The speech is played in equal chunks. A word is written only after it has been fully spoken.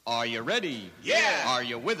Are you ready? Yeah! Are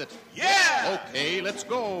you with it? Yeah! Okay, let's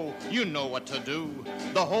go. You know what to do.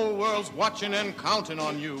 The whole world's watching and counting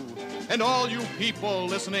on you. And all you people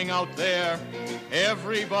listening out there,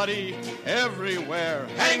 everybody, everywhere,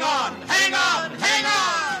 Hang on! Hang on! Hang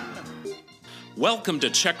on! Welcome to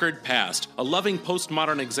Checkered Past, a loving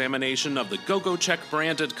postmodern examination of the Go-Go Check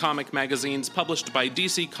branded comic magazines published by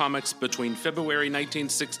DC Comics between February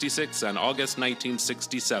 1966 and August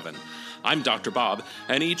 1967. I'm Dr. Bob,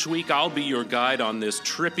 and each week I'll be your guide on this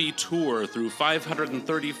trippy tour through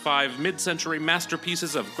 535 mid-century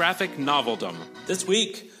masterpieces of graphic noveldom. This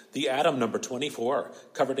week, The Atom number 24,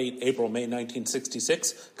 cover date April-May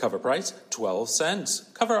 1966, cover price 12 cents.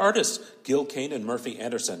 Cover artists Gil Kane and Murphy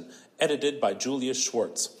Anderson, edited by Julius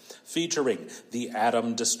Schwartz. Featuring The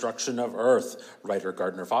Atom Destruction of Earth, writer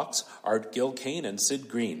Gardner Fox, art Gil Kane and Sid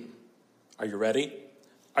Green. Are you ready?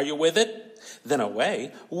 Are you with it? Then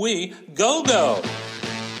away we go!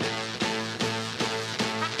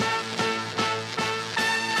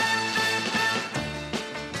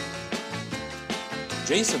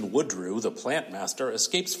 Jason Woodrue, the plant master,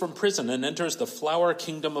 escapes from prison and enters the flower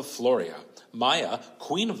kingdom of Floria. Maya,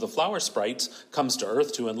 queen of the flower sprites, comes to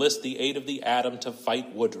Earth to enlist the aid of the Atom to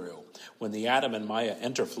fight Woodrue. When the Atom and Maya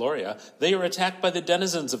enter Floria, they are attacked by the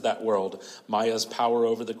denizens of that world. Maya's power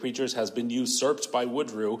over the creatures has been usurped by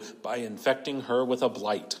Woodrue by infecting her with a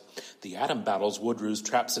blight. The Atom battles Woodrue's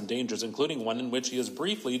traps and dangers, including one in which he is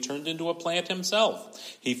briefly turned into a plant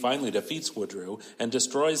himself. He finally defeats Woodrue and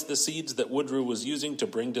destroys the seeds that Woodrue was using to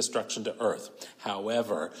bring destruction to Earth.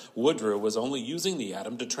 However, Woodrue was only using the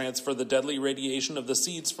Atom to transfer the deadly radiation of the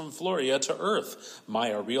seeds from Floria to Earth.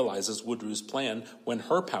 Maya realizes Woodrue's plan when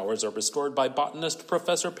her powers are restored by botanist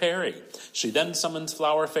Professor Perry. She then summons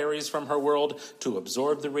flower fairies from her world to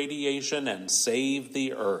absorb the radiation and save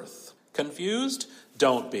the Earth. Confused?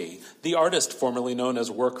 Don't be. The artist formerly known as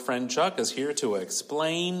Work Friend Chuck is here to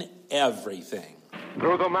explain everything.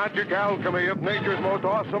 Through the magic alchemy of nature's most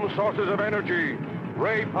awesome sources of energy,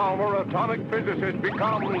 Ray Palmer, atomic physicist,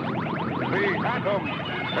 becomes the Atom,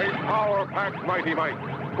 a power-packed mighty might,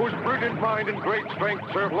 whose brilliant mind and great strength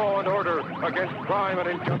serve law and order against crime and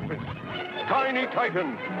injustice. Tiny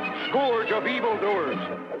Titan, scourge of evildoers,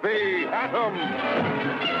 the Atom.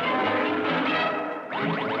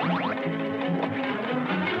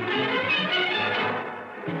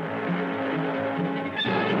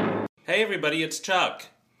 Hey everybody, it's Chuck.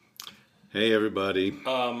 Hey everybody.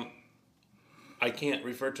 I can't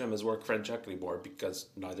refer to him as Work Friend Chuck anymore because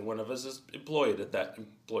neither one of us is employed at that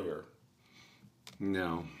employer.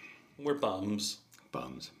 No. We're bums.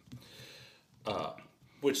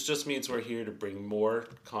 Which just means we're here to bring more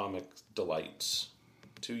comic delights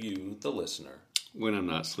to you, the listener. When I'm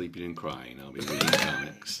not sleeping and crying, I'll be reading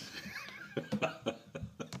comics.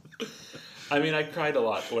 I mean, I cried a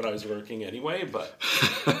lot when I was working anyway, but...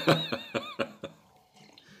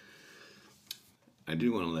 I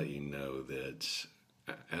do want to let you know that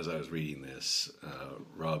as I was reading this,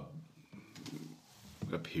 Rob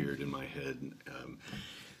appeared in my head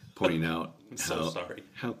pointing out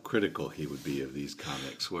how critical he would be of these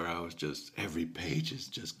comics, where I was just, every page is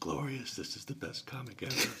just glorious. This is the best comic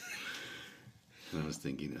ever. And I was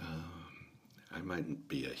thinking, I might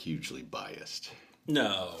be hugely biased.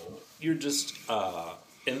 No, you're just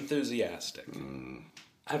enthusiastic.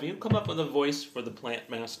 Have you come up with a voice for the Plant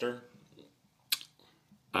Master?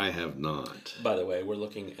 I have not. By the way, we're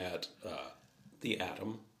looking at The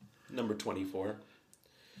Atom, number 24,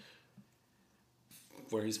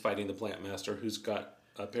 where he's fighting the Plant Master, who's got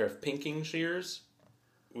a pair of pinking shears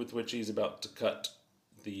with which he's about to cut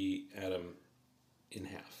the Atom in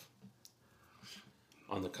half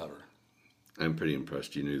on the cover. I'm pretty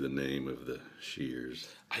impressed you knew the name of the shears.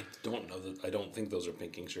 I don't know that. I don't think those are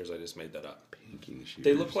pinking shears. I just made that up. Pinking shears.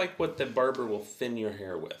 They look like what the barber will thin your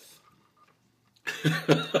hair with.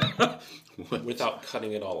 Without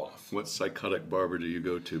cutting it all off. What psychotic barber do you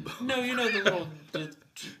go to, Bob? No, you know the little,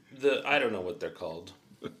 the I don't know what they're called.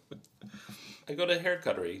 I go to hair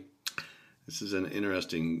cuttery. This is an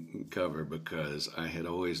interesting cover because I had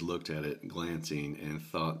always looked at it glancing and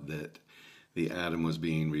thought that the Atom was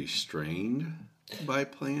being restrained by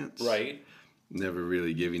plants. Right. Never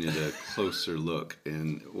really giving it a closer look,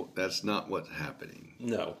 and that's not what's happening.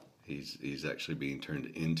 No. He's actually being turned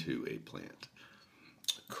into a plant.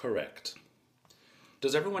 Correct.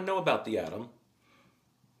 Does everyone know about the Atom?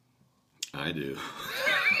 I do.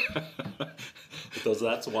 Because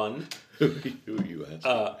that's one. Who are you asking?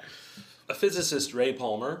 A physicist, Ray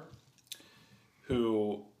Palmer,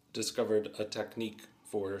 who discovered a technique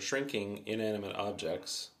for shrinking inanimate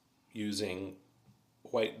objects using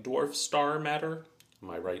white dwarf star matter. Am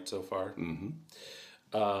I right so far? Mm-hmm.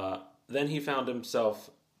 Then he found himself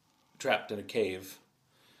trapped in a cave,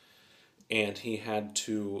 and he had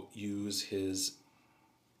to use his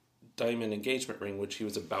diamond engagement ring, which he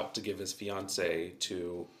was about to give his fiancée,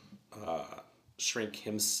 to shrink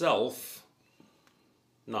himself,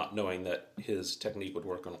 not knowing that his technique would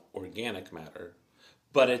work on organic matter.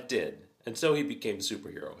 But it did. And so he became a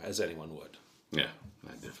superhero, as anyone would. Yeah,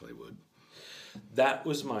 I definitely would. That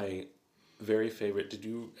was my very favorite. Did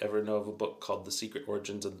you ever know of a book called The Secret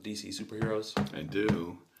Origins of the DC Superheroes? I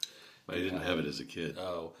do. But I didn't have it as a kid.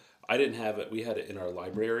 Oh, I didn't have it. We had it in our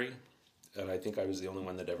library, and I think I was the only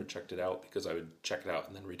one that ever checked it out, because I would check it out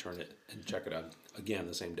and then return it and check it out again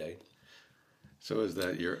the same day. So is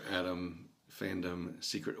that your Atom fandom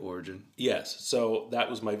secret origin? Yes. So that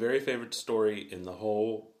was my very favorite story in the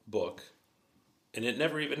whole book, and it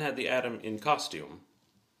never even had the Atom in costume.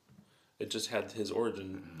 It just had his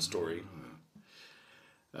origin story.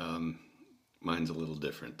 Mine's a little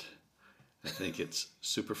different. I think it's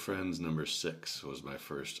Super Friends number 6 was my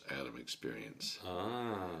first Atom experience.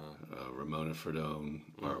 Ramona Fredone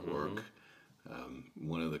artwork.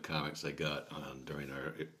 One of the comics I got during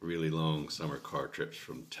our really long summer car trips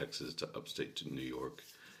from Texas to upstate to New York.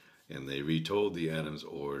 And they retold the Atom's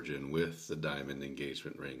origin with the diamond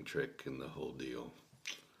engagement ring trick and the whole deal.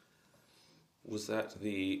 Was that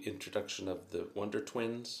the introduction of the Wonder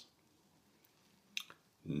Twins?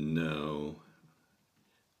 No.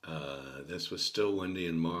 This was still Wendy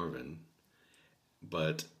and Marvin,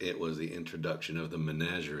 but it was the introduction of the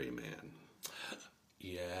Menagerie Man.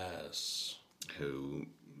 Yes. Who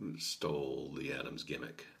stole the Atom's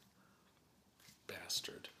gimmick.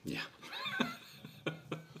 Bastard. Yeah.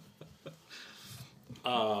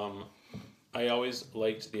 I always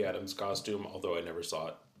liked the Atom's costume, although I never saw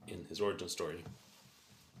it in his origin story.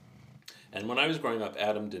 And when I was growing up,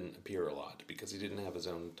 Atom didn't appear a lot because he didn't have his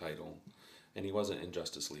own title, and he wasn't in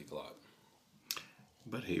Justice League a lot.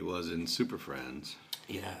 But he was in Super Friends.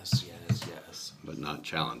 Yes. But not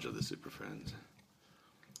Challenge of the Super Friends.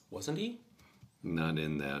 Wasn't he? Not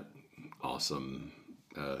in that awesome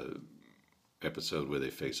episode where they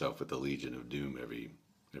face off with the Legion of Doom every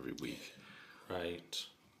week. Right.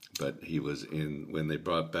 But he was in, when they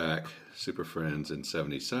brought back Super Friends in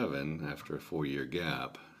 1977, after a 4-year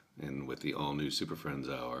gap, and with the all-new Super Friends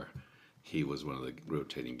Hour, he was one of the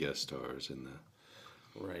rotating guest stars in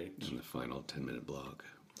the final 10-minute block.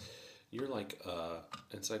 You're like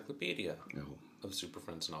encyclopedia of Super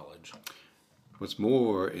Friends knowledge. What's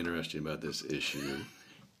more interesting about this issue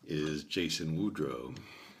is Jason Woodrow.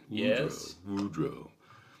 Woodrow,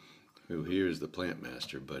 who here is the Plant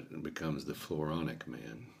Master, but becomes the Floronic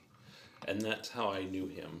Man. And that's how I knew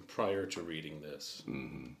him prior to reading this.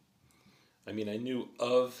 Mm-hmm. I mean, I knew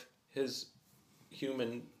of his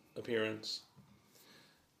human appearance,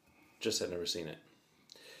 just had never seen it.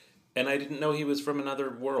 And I didn't know he was from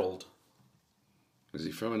another world. Is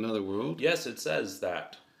he from another world? Yes, it says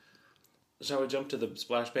that. Shall we jump to the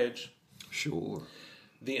splash page? Sure.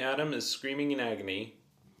 The Atom is screaming in agony,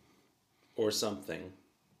 or something.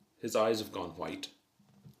 His eyes have gone white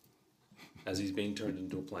as he's being turned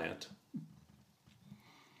into a plant.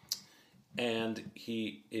 And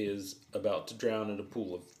he is about to drown in a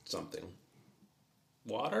pool of something.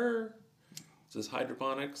 Water? Is this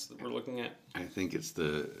hydroponics that we're looking at? I think it's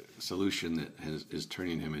the solution that is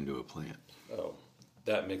turning him into a plant. Oh,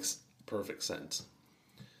 that makes perfect sense.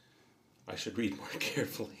 I should read more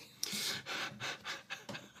carefully.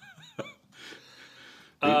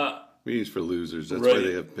 Readings for losers. That's why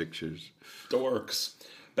they have pictures. Dorks.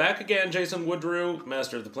 Back again, Jason Woodrow,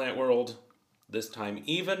 master of the plant world. This time,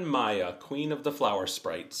 even Maya, queen of the flower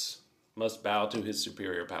sprites, must bow to his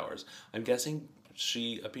superior powers. I'm guessing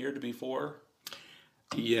she appeared before?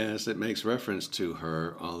 Yes, it makes reference to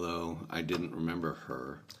her, although I didn't remember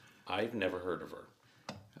her. I've never heard of her.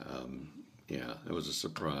 Yeah, it was a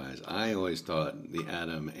surprise. I always thought the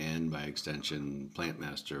Atom and, by extension, Plant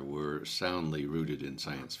Master were soundly rooted in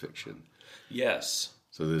science fiction. Yes.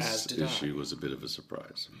 So this issue was a bit of a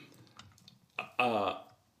surprise.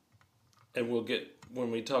 And we'll get,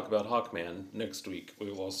 when we talk about Hawkman next week, we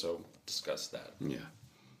will also discuss that. Yeah.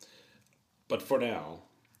 But for now,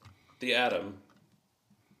 the Atom,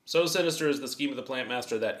 so sinister is the scheme of the Plant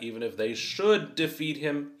Master that even if they should defeat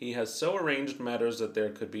him, he has so arranged matters that there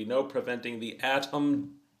could be no preventing the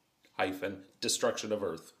Atom - destruction of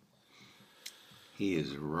Earth. He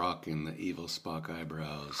is rocking the evil Spock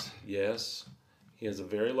eyebrows. Yes. He has a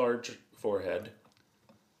very large forehead.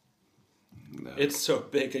 No. It's so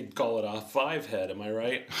big I'd call it a 5 head, am I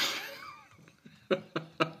right?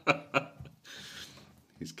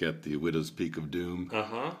 He's got the Widow's Peak of Doom.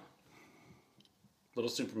 Uh-huh. Little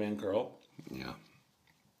Superman curl. Yeah.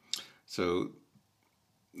 So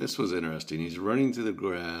this was interesting. He's running through the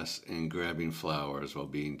grass and grabbing flowers while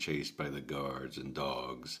being chased by the guards and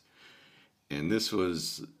dogs. And this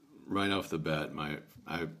was right off the bat.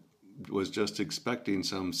 I was just expecting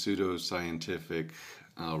some pseudoscientific,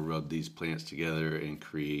 I'll rub these plants together and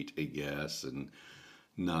create a gas and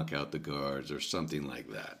knock out the guards or something like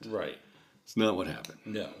that. Right. It's not what happened.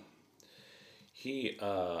 No. He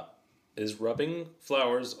is rubbing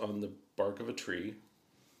flowers on the bark of a tree.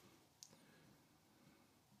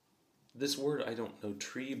 This word, I don't know,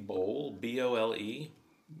 tree bole, B-O-L-E.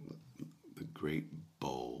 The great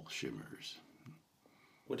bowl shimmers.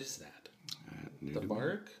 What is that? The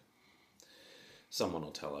bark? Someone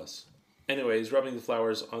will tell us. Anyway, he's rubbing the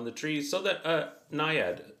flowers on the trees so that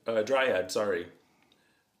Dryad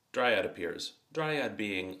appears. Dryad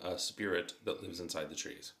being a spirit that lives inside the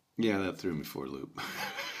trees. Yeah, that threw me for a loop.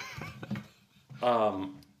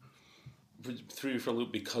 Threw you for a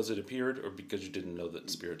loop because it appeared, or because you didn't know that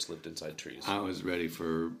spirits lived inside trees? I was ready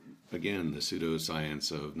for, again, the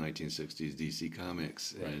pseudoscience of 1960s DC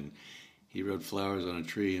Comics. Right. And he rubbed flowers on a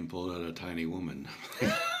tree and pulled out a tiny woman.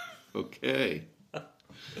 Okay.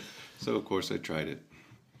 So, of course, I tried it.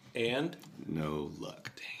 And? No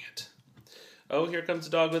luck. Dang it. Oh, here comes a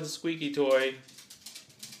dog with a squeaky toy.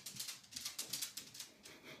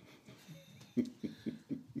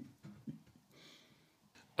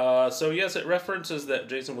 So yes, it references that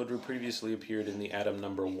Jason Woodrue previously appeared in the Atom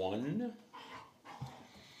 #1,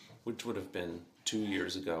 which would have been 2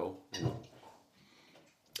 years ago in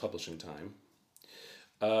publishing time.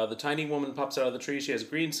 The tiny woman pops out of the tree. She has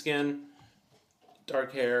green skin,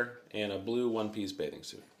 dark hair, and a blue one-piece bathing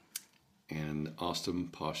suit. And awesome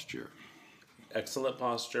posture. Excellent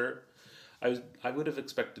posture. I would have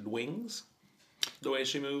expected wings, the way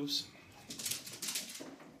she moves.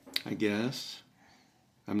 I guess.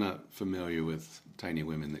 I'm not familiar with tiny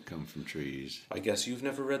women that come from trees. I guess you've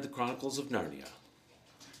never read the Chronicles of Narnia.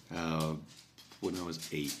 When I was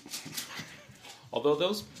 8.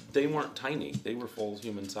 Although they weren't tiny. They were full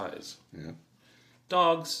human size. Yeah.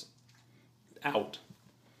 Dogs, out.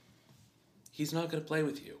 He's not going to play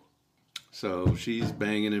with you. So she's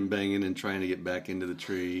banging and trying to get back into the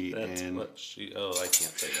tree. That's what she... Oh, I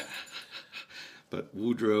can't say that. But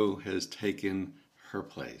Woodrue has taken her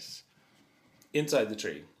place. Inside the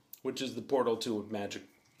tree, which is the portal to a magic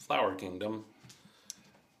flower kingdom,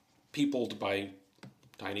 peopled by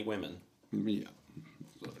tiny women. Yeah.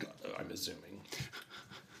 I'm assuming.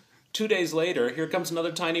 2 days later, here comes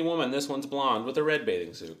another tiny woman. This one's blonde with a red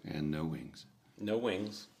bathing suit. And no wings. No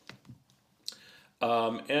wings.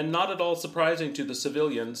 And not at all surprising to the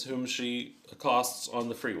civilians whom she accosts on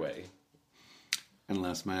the freeway.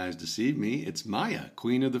 Unless my eyes deceive me, it's Maya,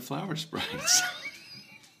 Queen of the Flower Sprites.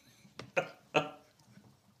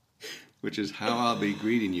 Which is how I'll be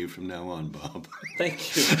greeting you from now on, Bob.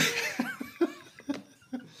 Thank you.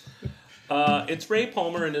 It's Ray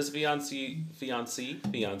Palmer and his fiancée,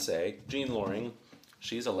 Jean Loring.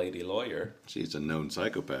 She's a lady lawyer. She's a known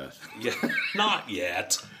psychopath. Yeah, not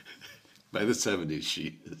yet. By the 70s,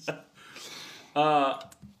 she is.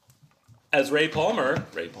 As Ray Palmer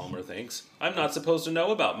thinks, I'm not supposed to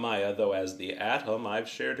know about Maya, though as the Atom, I've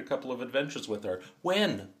shared a couple of adventures with her.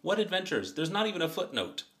 When? What adventures? There's not even a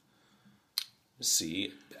footnote.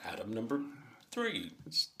 See Atom #3.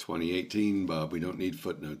 It's 2018, Bob. We don't need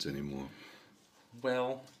footnotes anymore.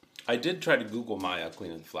 Well, I did try to Google Maya,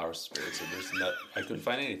 Queen of the Flower Spirits, and I couldn't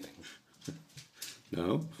find anything.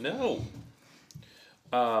 No? No.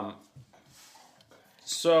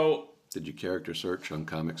 So... Did you character search on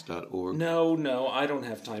comics.org? No, I don't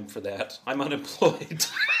have time for that. I'm unemployed.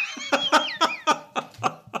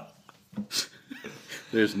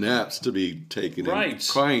 There's naps to be taken and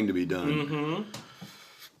crying to be done.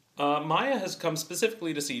 Mm-hmm. Maya has come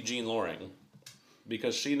specifically to see Jean Loring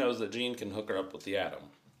because she knows that Jean can hook her up with the Atom.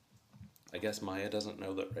 I guess Maya doesn't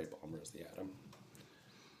know that Ray Palmer is the Atom.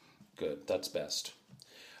 Good, that's best.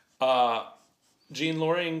 Jean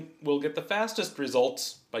Loring will get the fastest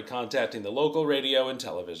results by contacting the local radio and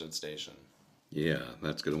television station. Yeah,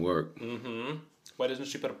 that's going to work. Mm-hmm. Why doesn't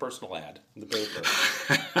she put a personal ad in the paper?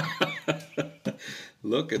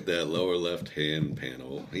 Look at that lower left-hand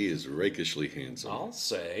panel. He is rakishly handsome. I'll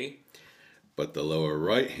say. But the lower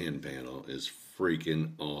right-hand panel is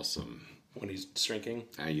freaking awesome. When he's shrinking?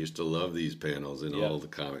 I used to love these panels in all the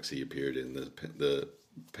comics he appeared in. The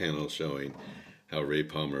panel showing how Ray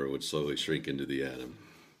Palmer would slowly shrink into the Atom.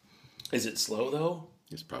 Is it slow, though?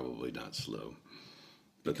 It's probably not slow.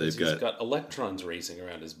 But because he's got electrons racing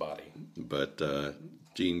around his body. But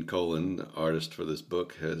Gene Colan, the artist for this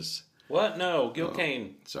book, has What? No, Gil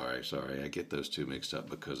Kane. Sorry. I get those two mixed up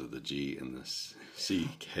because of the G and the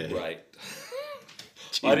CK. Right.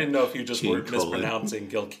 I didn't know if you just were mispronouncing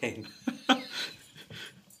Gil Kane. No,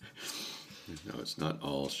 it's not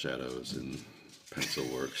all shadows in pencil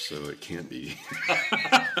work, so it can't be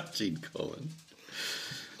Gene Colan.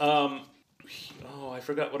 Oh, I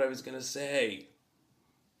forgot what I was going to say.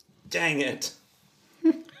 Dang it.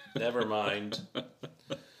 Never mind.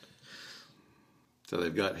 So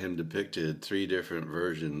they've got him depicted 3 different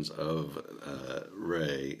versions of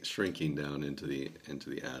Ray shrinking down into the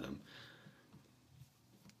atom.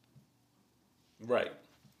 Right.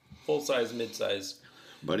 Full size, mid size.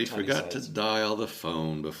 But he forgot to dial the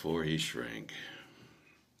phone before he shrank.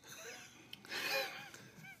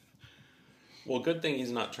 Well, good thing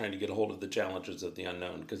he's not trying to get a hold of the Challengers of the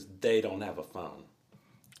Unknown, because they don't have a phone.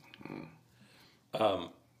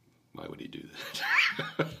 Why would he do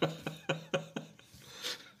that?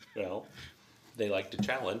 Well, they like to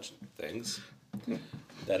challenge things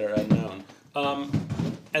that are unknown.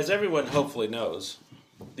 As everyone hopefully knows,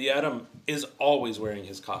 the Atom is always wearing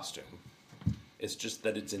his costume. It's just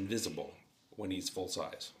that it's invisible when he's full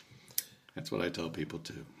size. That's what I tell people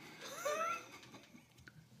too.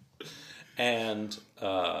 And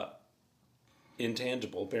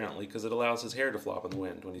intangible, apparently, because it allows his hair to flop in the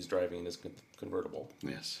wind when he's driving in his convertible.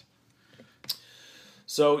 Yes.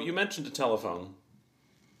 So you mentioned a telephone.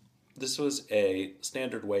 This was a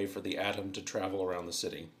standard way for the Atom to travel around the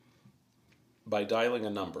city by dialing a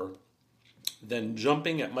number, then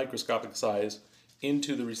jumping at microscopic size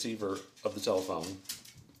into the receiver of the telephone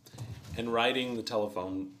and riding the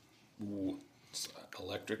telephone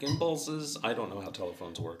electric impulses. I don't know how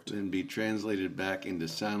telephones worked. Then be translated back into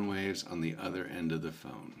sound waves on the other end of the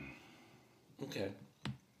phone. Okay.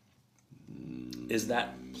 Is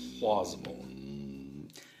that plausible?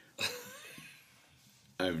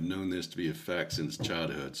 I've known this to be a fact since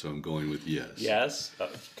childhood, so I'm going with yes. Yes?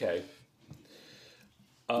 Okay.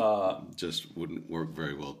 Just wouldn't work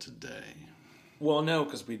very well today. Well, no,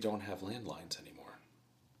 because we don't have landlines anymore.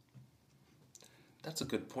 That's a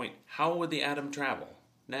good point. How would the Atom travel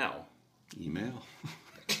now? Email.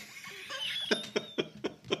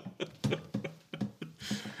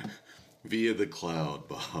 Via the cloud,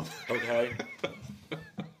 Bob. Okay.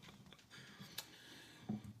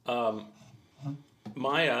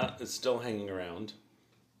 Maya is still hanging around,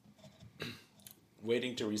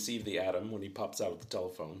 waiting to receive the Atom when he pops out of the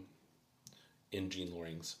telephone in Jean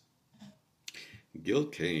Loring's. Gil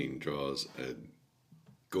Kane draws a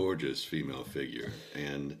gorgeous female figure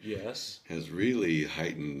and yes, has really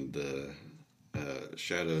heightened the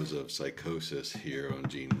shadows of psychosis here on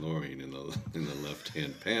Jean Loring in the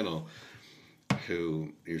left-hand panel,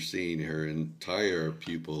 who you're seeing her entire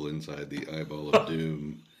pupil inside the eyeball of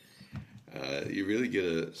doom. You really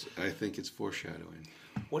get I think it's foreshadowing.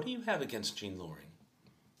 What do you have against Jean Loring?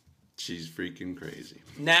 She's freaking crazy.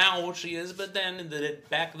 Now she is, but then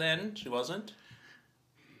back then she wasn't.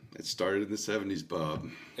 It started in the 70s, Bob.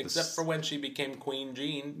 Except for when she became Queen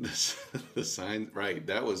Jean. The sign, right,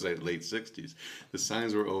 that was at late 60s. The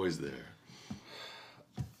signs were always there.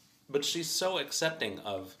 But she's so accepting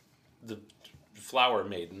of the flower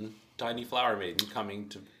maiden, tiny flower maiden, coming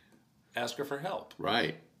to ask her for help.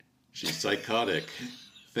 Right. She's psychotic.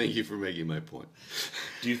 Thank you for making my point.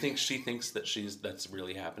 Do you think she thinks that that's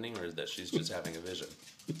really happening, or that she's just having a vision?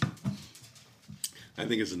 I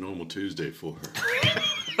think it's a normal Tuesday for her.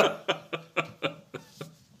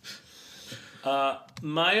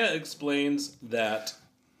 Maya explains that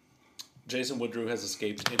Jason Woodrue has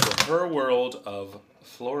escaped into her world of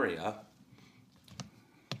Floria.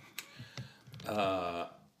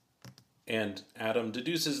 And Adam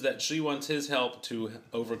deduces that she wants his help to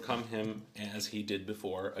overcome him as he did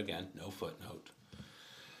before. Again, no footnote.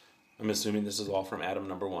 I'm assuming this is all from Adam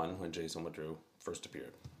number 1 when Jason Woodrue first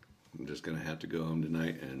appeared. I'm just going to have to go home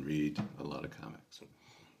tonight and read a lot of comics.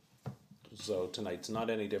 So tonight's not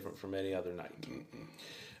any different from any other night.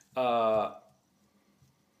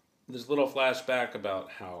 There's a little flashback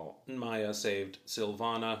about how Maya saved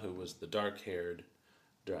Sylvana, who was the dark-haired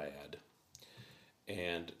dryad.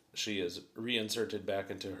 And she is reinserted back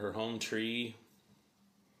into her home tree.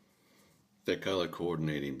 They're color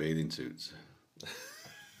coordinating bathing suits.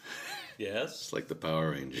 Yes. It's like the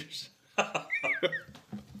Power Rangers.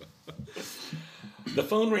 The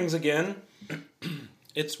phone rings again.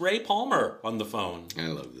 It's Ray Palmer on the phone. I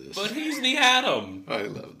love this. But he's the Atom. I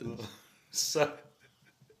love this. So,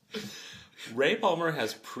 Ray Palmer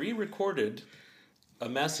has pre-recorded a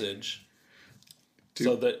message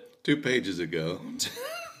so that 2 pages ago,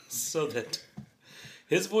 so that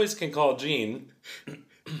his voice can call Jean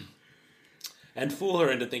and fool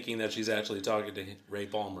her into thinking that she's actually talking to Ray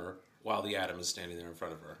Palmer while the Atom is standing there in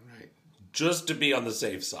front of her. Right. Just to be on the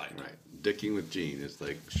safe side. Right. Dicking with Jean is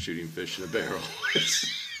like shooting fish in a barrel.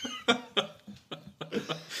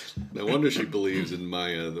 No wonder she believes in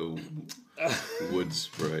Maya, the wood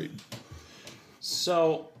sprite.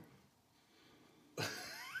 So,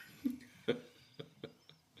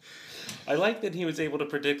 I like that he was able to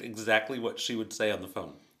predict exactly what she would say on the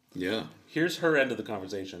phone. Yeah. Here's her end of the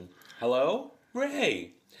conversation. Hello?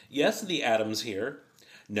 Ray. Yes, the Atom's here.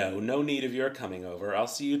 No need of your coming over. I'll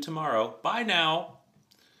see you tomorrow. Bye now.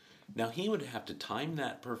 Now, he would have to time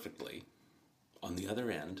that perfectly on the other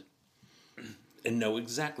end and know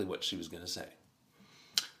exactly what she was going to say.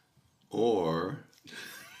 Or,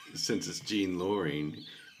 since it's Jean Loring,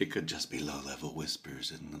 it could just be low-level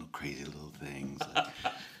whispers and little crazy little things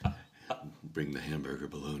like bring the hamburger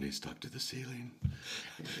bologna stuck to the ceiling.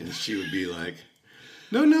 And she would be like,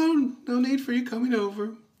 no need for you coming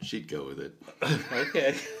over. She'd go with it.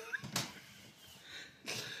 Okay.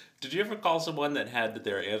 Did you ever call someone that had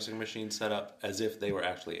their answering machine set up as if they were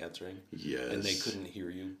actually answering? Yes. And they couldn't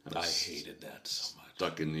hear you? I hated that so much.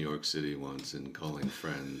 Stuck in New York City once and calling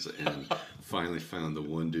friends and finally found the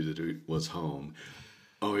one dude that was home.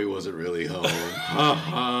 Oh, he wasn't really home. Ha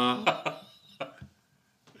ha.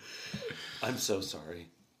 I'm so sorry.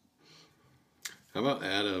 How about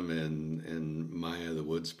Adam and Maya the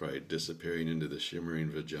wood sprite disappearing into the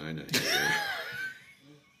shimmering vagina here?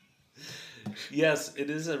 Yes, it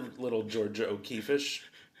is a little Georgia O'Keeffe-ish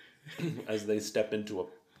as they step into a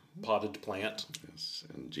potted plant. Yes,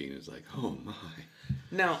 and Jean is like, oh my.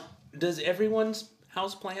 Now, does everyone's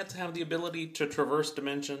houseplants have the ability to traverse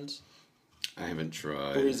dimensions? I haven't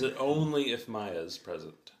tried. Or is it only if Maya's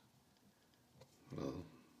present? Well,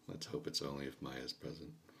 let's hope it's only if Maya's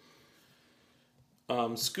present.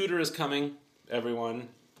 Scooter is coming, everyone.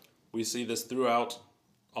 We see this throughout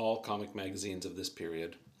all comic magazines of this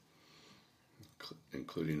period.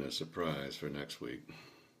 Including a surprise for next week.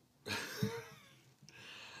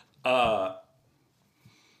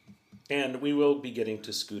 And we will be getting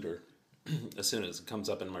to Scooter as soon as it comes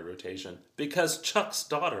up in my rotation. Because Chuck's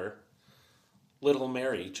daughter, little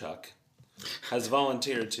Mary Chuck, has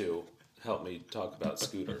volunteered to help me talk about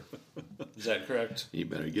Scooter. Is that correct? You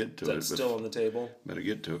better get to it. Is that still on the table? Better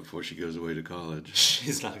get to it before she goes away to college.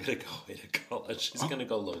 She's not going to go away to college. She's going to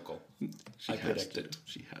go local. I predict it.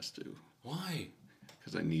 She has to. Why?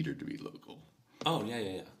 Because I need her to be local. Oh,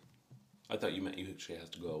 yeah. I thought you meant she has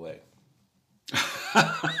to go away.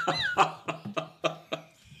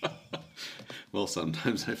 Well,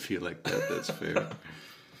 sometimes I feel like that's fair.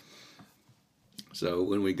 So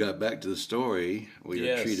when we got back to the story, we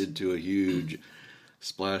were treated to a huge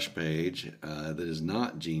splash page that is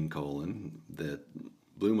not Gene Colan that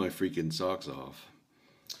blew my freaking socks off.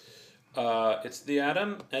 It's the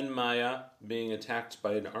Atom and Maya being attacked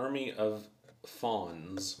by an army of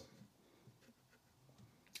fawns.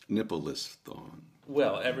 Nippleless fawn.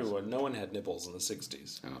 Well, no one had nipples in the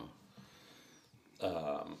 60s.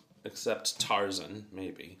 Oh. Except Tarzan,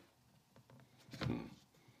 maybe. I'll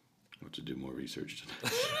have to do more research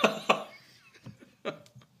today.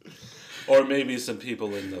 Or maybe some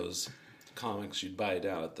people in those comics you'd buy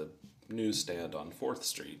down at the newsstand on 4th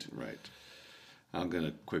Street. Right. I'm going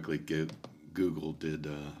to quickly Google, did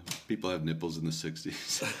people have nipples in the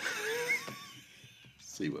 60s?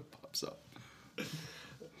 See what pops up.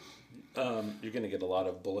 You're going to get a lot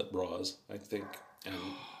of bullet bras, I think. And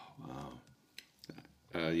wow.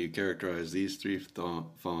 You characterize these three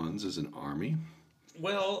fawns as an army?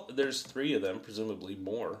 Well, there's 3 of them, presumably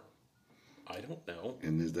more. I don't know.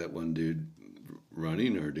 And is that one dude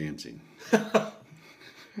running or dancing? The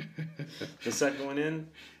second one in?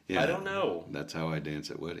 Yeah, I don't know. That's how I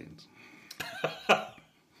dance at weddings.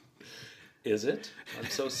 Is it? I'm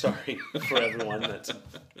so sorry for everyone that's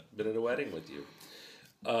been at a wedding with you.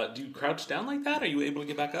 Do you crouch down like that? Are you able to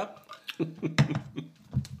get back up?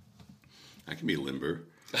 I can be limber.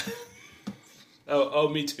 Oh,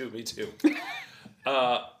 me too.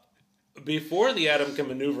 Before the Atom can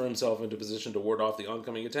maneuver himself into position to ward off the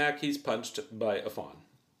oncoming attack, he's punched by a fawn.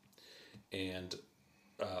 And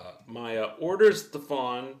Maya orders the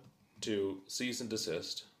fawn to cease and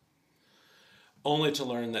desist, only to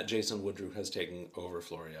learn that Jason Woodrue has taken over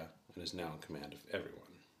Floria and is now in command of everyone.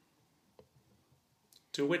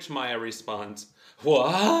 To which Maya responds,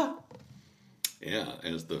 "What?" Yeah,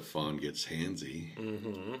 as the fawn gets handsy.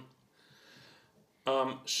 Mm-hmm.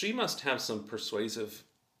 She must have some persuasive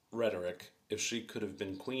rhetoric if she could have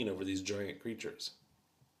been queen over these giant creatures.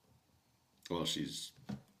 Well, she's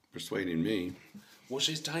persuading me. Well,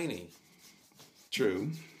 she's tiny.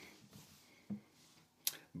 True.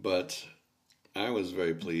 But I was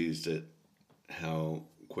very pleased at how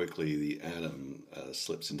quickly the Atom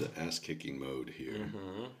slips into ass-kicking mode here.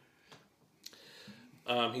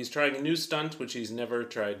 He's trying a new stunt, which he's never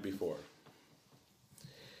tried before.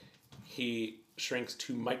 He shrinks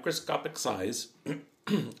to microscopic size,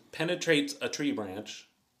 penetrates a tree branch,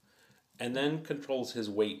 and then controls his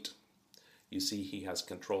weight. You see, he has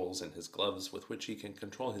controls in his gloves with which he can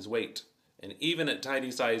control his weight. And even at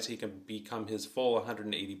tiny size, he can become his full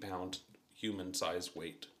 180-pound human-sized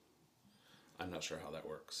weight. I'm not sure how that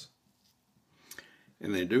works.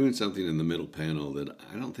 And they're doing something in the middle panel that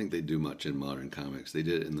I don't think they do much in modern comics. They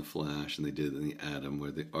did it in The Flash and they did it in The Atom, where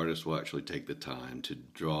the artist will actually take the time to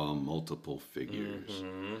draw multiple figures.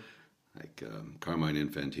 Like Carmine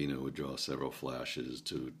Infantino would draw several flashes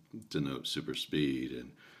to denote super speed,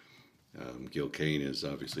 and Gil Kane is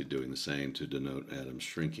obviously doing the same to denote Atom's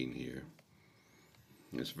shrinking here.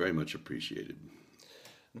 It's very much appreciated.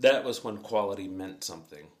 That was when quality meant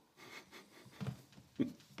something.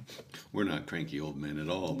 We're not cranky old men at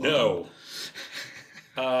all, Bob. No.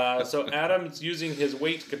 So Adam's using his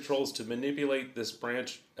weight controls to manipulate this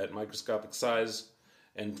branch at microscopic size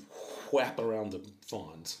and whap around the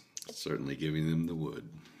fawns. Certainly giving them the wood.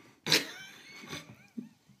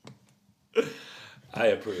 I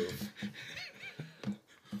approve.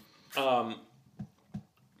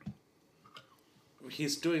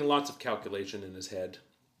 He's doing lots of calculation in his head.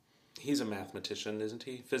 He's a mathematician, isn't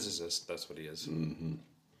he? Physicist, that's what he is. Mm-hmm.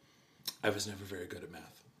 I was never very good at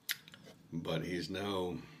math. But he's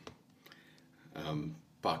no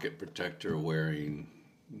pocket protector wearing,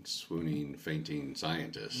 swooning, fainting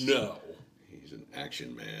scientist. No. He's an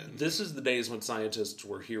action man. This is the days when scientists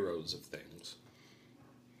were heroes of things.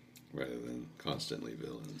 Rather than constantly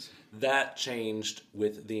villains. That changed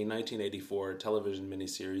with the 1984 television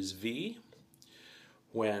miniseries V,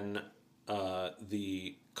 when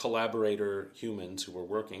the collaborator humans who were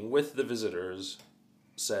working with the visitors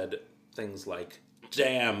said things like,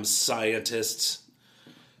 "Damn scientists,"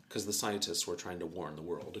 because the scientists were trying to warn the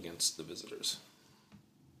world against the visitors.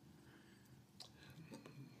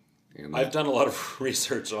 And I've done a lot of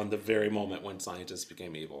research on the very moment when scientists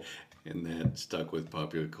became evil. And that stuck with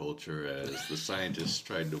popular culture as the scientists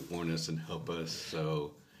tried to warn us and help us,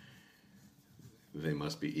 so they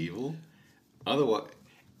must be evil. Otherwise,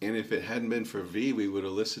 and if it hadn't been for V, we would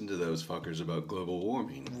have listened to those fuckers about global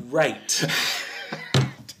warming. Right.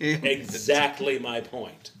 Damn exactly my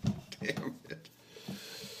point. Damn it.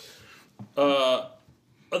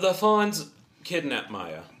 The Fawns kidnap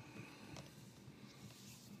Maya.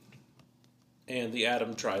 And the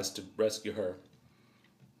Atom tries to rescue her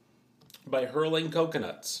by hurling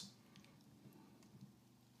coconuts.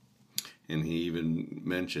 And he even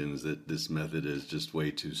mentions that this method is just way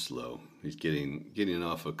too slow. He's getting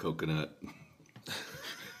off a coconut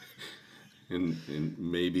and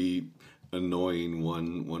maybe annoying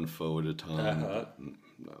one foe at a time.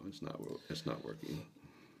 No, it's not working.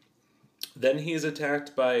 Then he is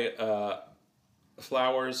attacked by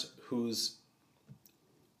flowers whose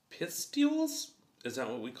pistules? Is that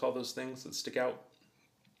what we call those things that stick out?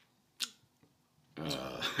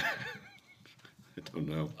 I don't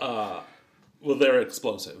know. Well, they're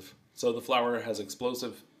explosive. So the flower has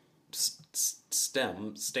explosive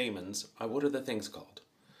stamens. What are the things called?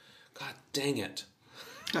 God dang it.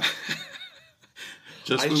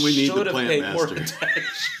 Just when we need the plant paid master. More attention.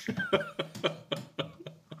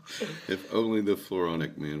 If only the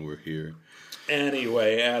Floronic Man were here.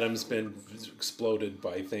 Anyway, Adam's been exploded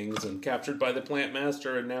by things and captured by the plant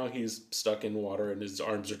master, and now he's stuck in water and his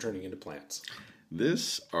arms are turning into plants.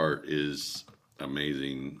 This art is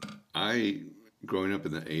amazing. Growing up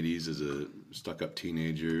in the 80s as a stuck-up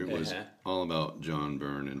teenager, was all about John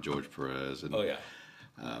Byrne and George Perez. And,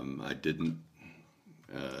 I didn't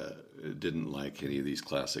like any of these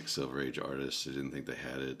classic Silver Age artists. I didn't think they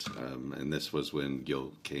had it. And this was when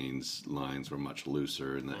Gil Kane's lines were much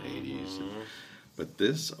looser in the 80s. But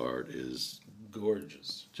this art is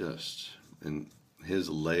gorgeous. And his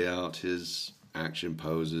layout, his action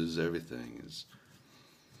poses, everything is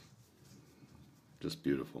just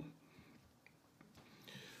beautiful.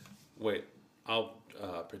 Wait, I'll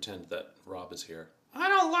pretend that Rob is here. I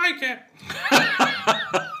don't like it.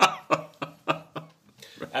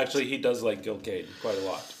 Actually, he does like Gil Kane quite a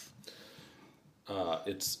lot.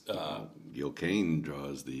 Gil Kane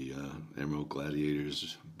draws the Emerald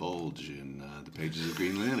Gladiator's bulge in the pages of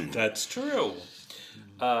Green Lantern. That's true.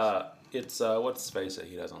 It's what's his face that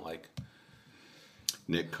he doesn't like?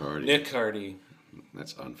 Nick Cardy. Nick Cardy.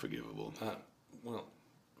 That's unforgivable.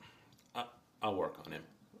 I'll work on him.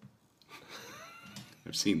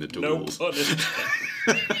 I've seen the No tools. pun intended.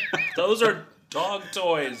 Those are dog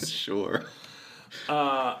toys. Sure.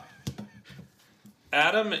 Adam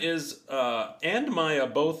and Maya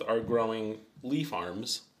both are growing leaf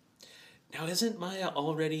arms. Now, isn't Maya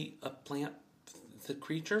already a plant, the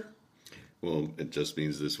creature? Well, it just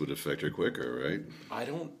means this would affect her quicker, right? I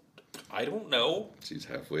don't know. She's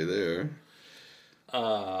halfway there.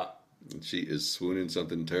 She is swooning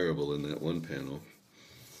something terrible in that one panel.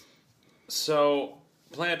 So,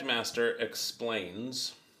 Plant Master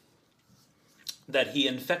explains that he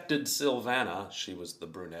infected Sylvana, she was the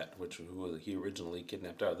brunette, who he originally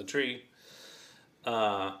kidnapped out of the tree,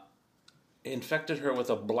 infected her with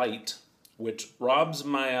a blight, which robs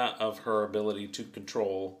Maya of her ability to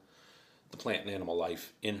control the plant and animal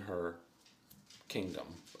life in her kingdom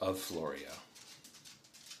of Floria.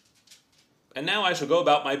 And now I shall go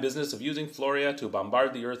about my business of using Floria to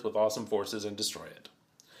bombard the earth with awesome forces and destroy it.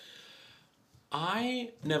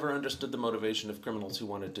 I never understood the motivation of criminals who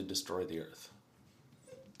wanted to destroy the earth.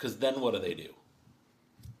 Because then what do?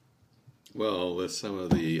 Well, with some of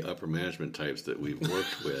the upper management types that we've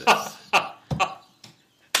worked with,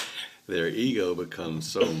 their ego becomes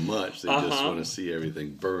so much, they just want to see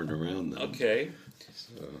everything burned around them. Okay.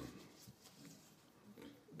 So.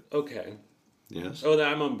 Okay. Yes? Oh,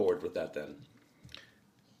 I'm on board with that then.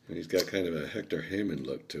 And he's got kind of a Hector Hammond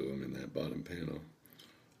look to him in that bottom panel.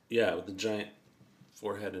 Yeah, with the giant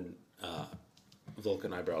forehead and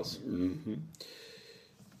Vulcan eyebrows. Mm-hmm.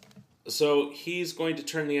 So he's going to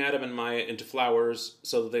turn the Adam and Maya into flowers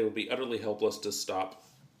so that they will be utterly helpless to stop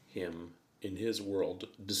him in his world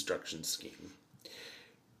destruction scheme.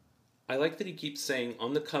 I like that he keeps saying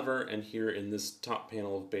on the cover and here in this top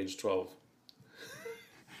panel of page 12,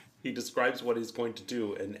 he describes what he's going to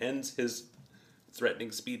do and ends his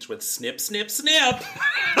threatening speech with snip, snip, snip.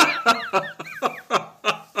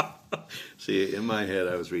 See, in my head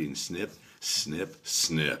I was reading snip, snip,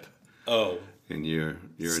 snip. Oh. And you're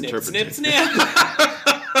snip, interpreting. Snip, snip,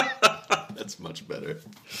 That's much better.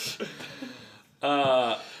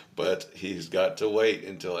 But he's got to wait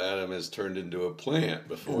until Adam is turned into a plant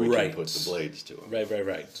before he can put the blades to him.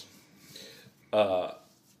 Right.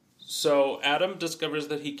 So Adam discovers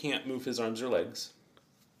that he can't move his arms or legs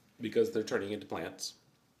because they're turning into plants.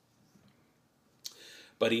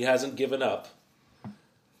 But he hasn't given up.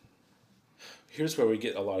 Here's where we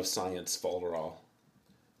get a lot of science folderol.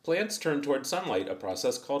 Plants turn toward sunlight, a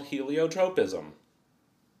process called heliotropism.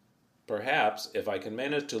 Perhaps, if I can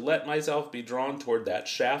manage to let myself be drawn toward that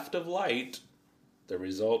shaft of light, the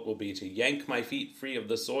result will be to yank my feet free of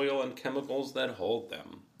the soil and chemicals that hold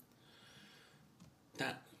them.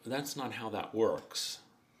 That's not how that works.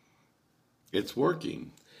 It's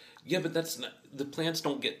working. Yeah, but that's not, the plants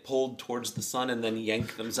don't get pulled towards the sun and then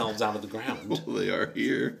yank themselves out of the ground. Well, they are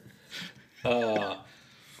here. But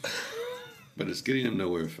it's getting him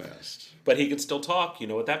nowhere fast. But he can still talk. You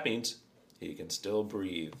know what that means? He can still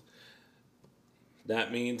breathe.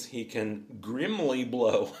 That means he can grimly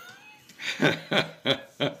blow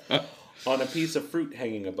on a piece of fruit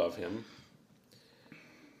hanging above him,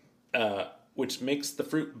 which makes the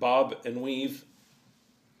fruit bob and weave.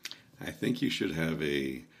 I think you should have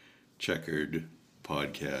a checkered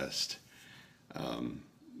podcast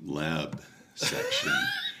lab section.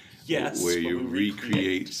 Yes. Where you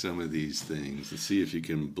recreate some of these things and see if you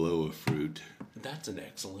can blow a fruit. That's an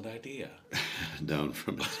excellent idea. Down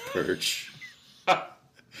from its perch.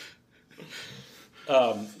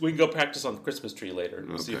 We can go practice on the Christmas tree later.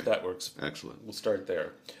 We'll see if that works. Excellent. We'll start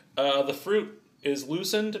there. The fruit is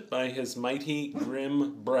loosened by his mighty,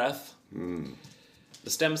 grim breath. The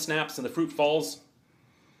stem snaps and the fruit falls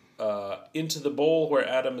into the bowl where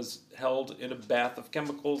Adam is held in a bath of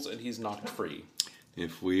chemicals and he's knocked free.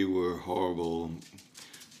 If we were horrible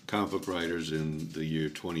comic book writers in the year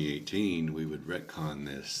 2018, we would retcon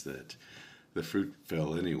this, that the fruit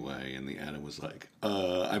fell anyway, and the Adam was like,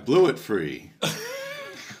 I blew it free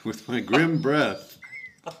with my grim breath.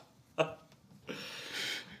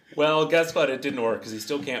 Well, guess what? It didn't work because he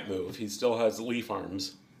still can't move. He still has leaf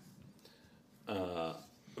arms.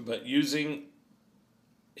 But using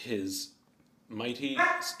his mighty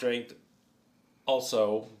strength,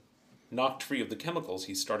 also knocked free of the chemicals,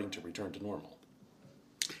 he's starting to return to normal.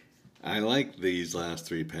 I like these last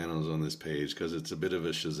three panels on this page because it's a bit of a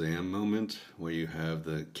Shazam moment where you have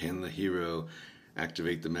can the hero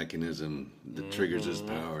activate the mechanism that triggers his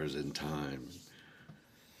powers in time.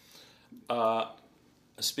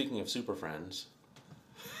 Speaking of Super Friends,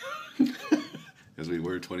 as we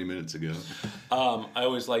were 20 minutes ago, I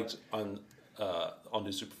always liked on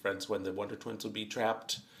New Super Friends when the Wonder Twins would be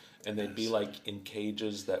trapped and they'd be like in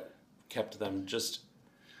cages that kept them just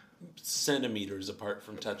centimeters apart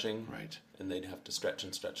from touching. Right. And they'd have to stretch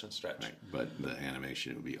and stretch and stretch. Right. But the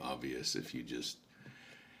animation would be obvious if you just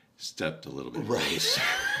stepped a little bit. Right.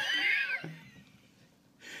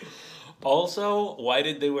 Also, why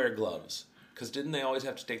did they wear gloves? Because didn't they always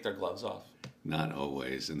have to take their gloves off? Not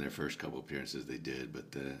always. In their first couple appearances, they did,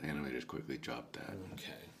 but the animators quickly dropped that.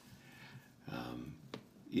 Okay.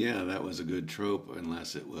 Yeah, that was a good trope,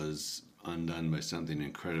 unless it was undone by something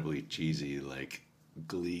incredibly cheesy, like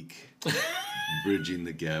Gleek bridging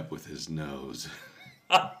the gap with his nose,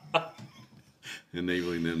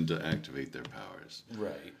 enabling them to activate their powers.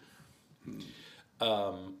 Right.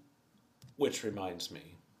 Which reminds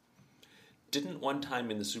me, didn't one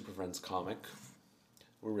time in the Super Friends comic,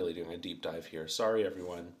 we're really doing a deep dive here, sorry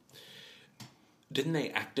everyone, didn't they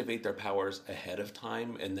activate their powers ahead of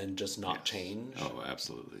time and then just not change? Oh,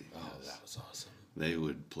 absolutely. Oh, yes. That was awesome. They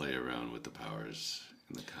would play around with the powers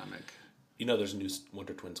in the comic. You know there's a new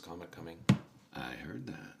Wonder Twins comic coming. I heard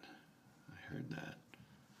that.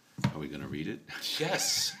 Are we going to read it?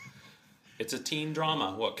 Yes. It's a teen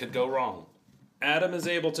drama. What could go wrong? Adam is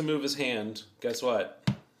able to move his hand. Guess what?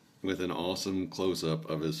 With an awesome close-up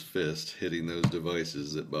of his fist hitting those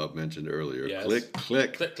devices that Bob mentioned earlier. Yes. Click,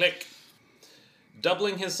 click. Click, click.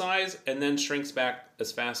 Doubling his size and then shrinks back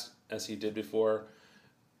as fast as he did before.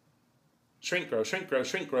 Shrink, grow, shrink, grow,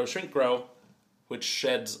 shrink, grow, shrink, grow, which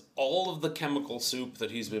sheds all of the chemical soup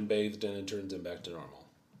that he's been bathed in and turns him back to normal.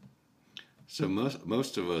 So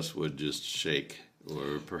most of us would just shake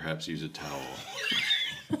or perhaps use a towel.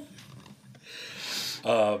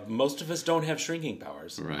 Most of us don't have shrinking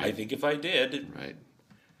powers. Right. I think if I did, Right.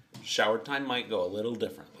 shower time might go a little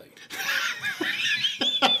differently.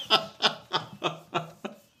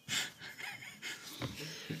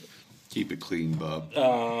 Keep it clean, Bob.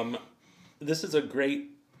 This is a great...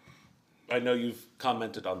 I know you've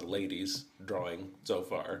commented on the ladies' drawing so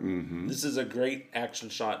far. Mm-hmm. This is a great action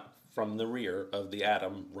shot from the rear of the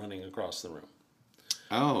Atom running across the room.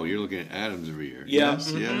 Oh, you're looking at Adam's rear. Yeah.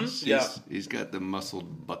 Yes, Mm-hmm. yes. Yeah. He's got the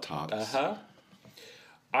muscled buttocks. Uh-huh.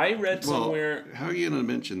 I read somewhere... How are you going to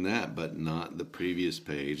mention that, but not the previous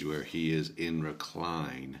page where he is in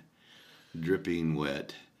recline, dripping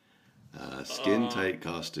wet, skin-tight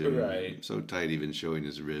costume. right. So tight even showing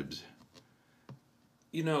his ribs.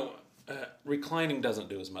 You know, reclining doesn't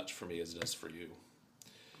do as much for me as it does for you.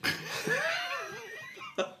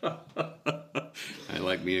 I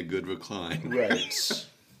like me a good recline. Right.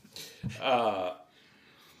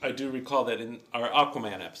 I do recall that in our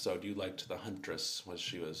Aquaman episode, you liked the Huntress when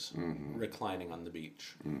she was reclining on the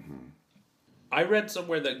beach. Mm-hmm. I read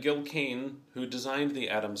somewhere that Gil Kane, who designed the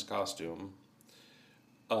Atom's costume,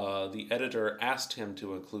 the editor asked him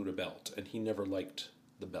to include a belt, and he never liked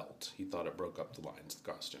the belt. He thought it broke up the lines of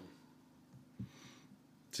the costume.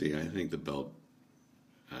 See, I think the belt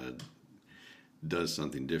does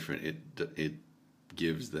something different. It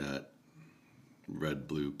gives that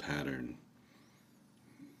red-blue pattern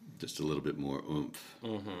just a little bit more oomph.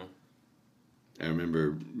 Mm-hmm. I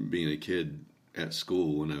remember being a kid at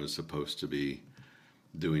school when I was supposed to be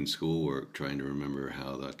doing schoolwork, trying to remember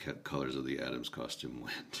how the colors of the Atom's costume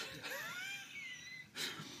went.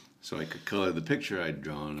 So I could color the picture I'd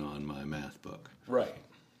drawn on my math book. Right.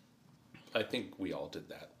 I think we all did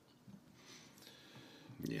that.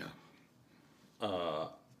 Yeah.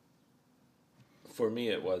 For me,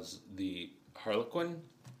 it was the Harlequin.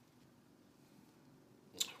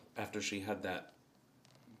 After she had that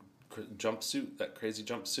jumpsuit, that crazy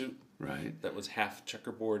jumpsuit. Right. That was half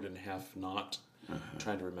checkerboard and half not. I'm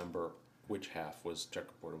trying to remember which half was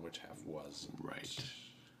checkerboard and which half was. Right.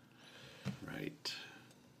 Right.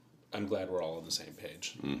 I'm glad we're all on the same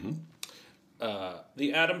page. Mm-hmm.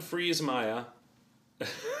 The Atom frees Maya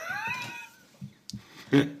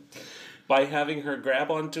by having her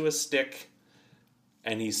grab onto a stick,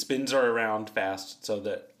 and he spins her around fast so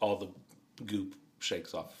that all the goop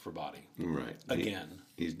shakes off of her body. Right. Again.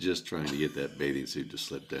 He's just trying to get that bathing suit to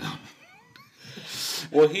slip down.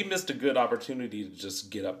 Well, he missed a good opportunity to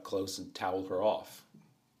just get up close and towel her off.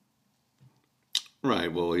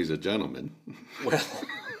 Right. Well, he's a gentleman. Well...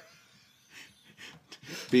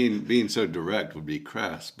 Being so direct would be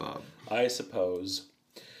crass, Bob. I suppose.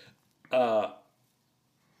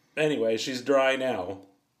 Anyway, she's dry now.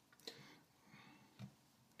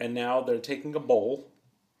 And now they're taking a bowl,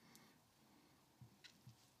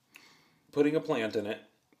 putting a plant in it,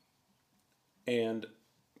 and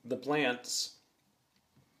the plants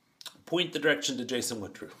point the direction to Jason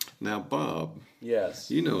Woodrue. Now, Bob. Yes.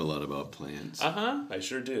 You know a lot about plants. Uh-huh, I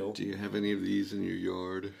sure do. Do you have any of these in your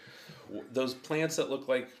yard? Those plants that look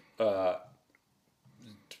like... What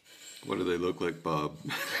do they look like, Bob?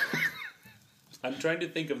 I'm trying to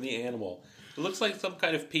think of the animal. It looks like some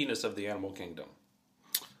kind of penis of the animal kingdom.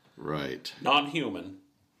 Right. Non-human.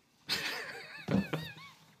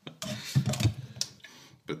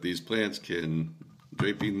 but these plants can,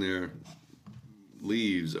 draping their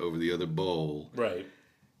leaves over the other bowl, right,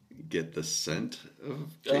 get the scent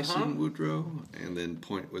of Jason Woodrue, and then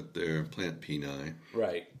point with their plant peni.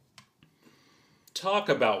 Right. Talk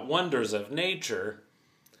about wonders of nature,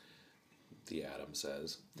 the Atom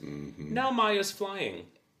says. Mm-hmm. Now Maya's flying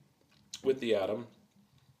with the Atom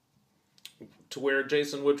to where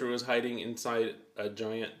Jason Woodrue is hiding inside a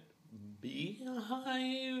giant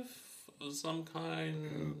beehive of some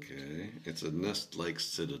kind. Okay. It's a nest-like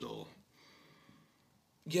citadel.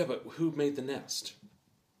 Yeah, but who made the nest?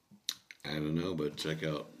 I don't know, but check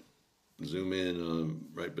out, zoom in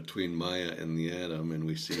right between Maya and the Atom, and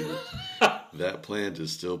we see that plant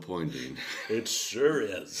is still pointing. It sure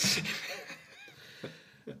is.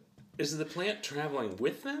 Is the plant traveling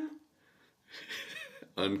with them?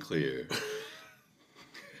 Unclear.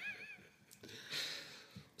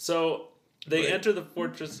 So they enter the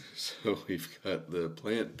fortress. So we've got the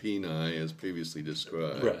plant peni as previously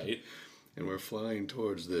described. Right. And we're flying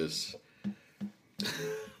towards this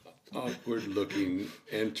awkward-looking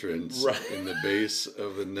entrance in the base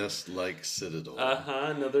of a nest-like citadel.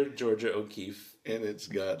 Another Georgia O'Keeffe. And it's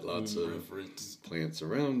got lots of plants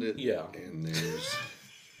around it. Yeah. And there's...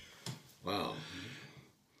 Wow.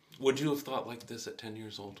 Would you have thought like this at 10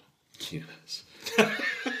 years old? Yes.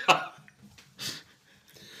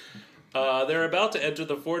 They're about to enter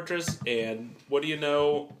the fortress, and what do you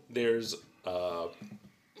know? There's a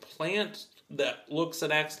plant that looks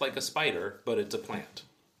and acts like a spider, but it's a plant.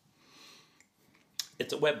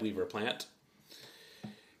 It's a web weaver plant.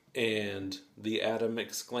 And the Atom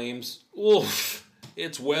exclaims, "Oof,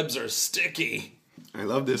 its webs are sticky." I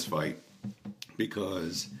love this fight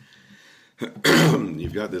because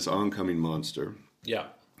you've got this oncoming monster. Yeah.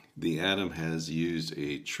 The Atom has used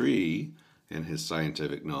a tree and his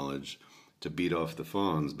scientific knowledge to beat off the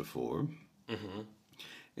fawns before. Mm-hmm.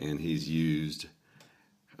 And he's used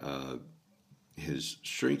his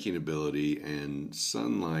shrinking ability and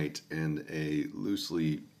sunlight and a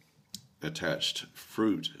loosely attached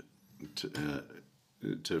fruit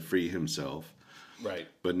to free himself. Right.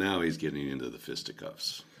 But now he's getting into the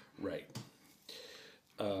fisticuffs. Right.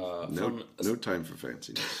 No time for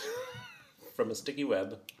fanciness. From a sticky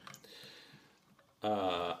web.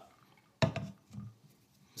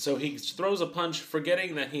 So he throws a punch,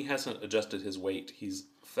 forgetting that he hasn't adjusted his weight. He's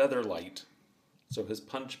feather light, so his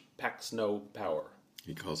punch packs no power.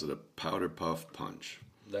 He calls it a powder puff punch.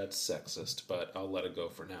 That's sexist, but I'll let it go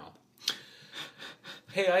for now.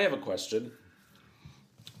 Hey, I have a question.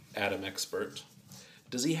 Atom expert.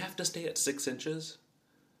 Does he have to stay at 6 inches?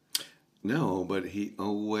 No, but he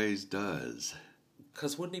always does.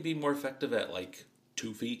 Because wouldn't he be more effective at,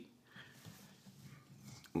 2 feet?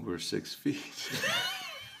 Or 6 feet.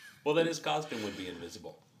 Well, then his costume would be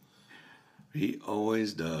invisible. He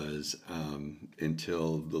always does,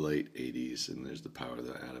 until the late 80s, and there's the Power of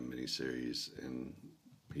the Atom miniseries, and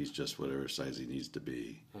he's just whatever size he needs to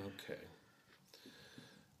be. Okay.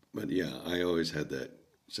 But yeah, I always had that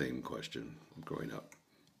same question growing up.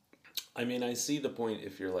 I mean, I see the point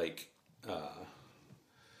if you're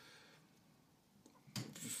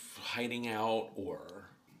hiding out,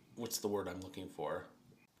 or what's the word I'm looking for?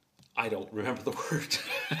 I don't remember the word.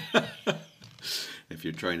 If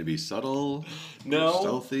you're trying to be subtle, no,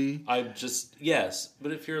 stealthy. Yes,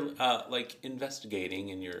 but if you're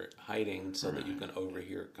investigating and you're hiding so that you can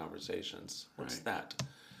overhear conversations, what's that?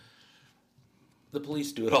 The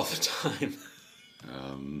police do it all the time.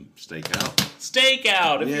 Stakeout.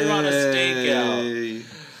 Stakeout! If you're on a stakeout.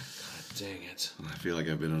 God dang it. I feel like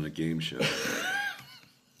I've been on a game show.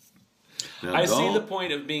 Now, I see the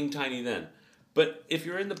point of being tiny then. But if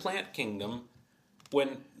you're in the plant kingdom,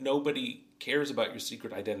 when nobody cares about your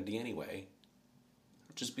secret identity anyway,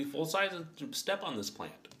 just be full size and step on this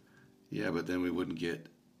plant. Yeah, but then we wouldn't get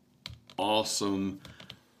awesome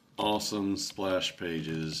splash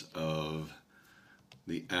pages of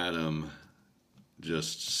the Atom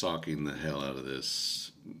just socking the hell out of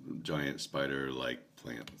this giant spider-like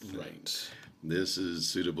plant thing. Right. This is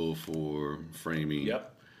suitable for framing.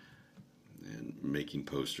 Yep. And making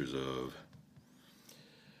posters of.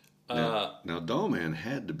 Now Dollman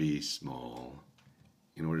had to be small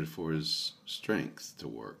in order for his strength to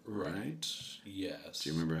work, right? Yes. Do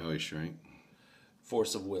you remember how he shrank?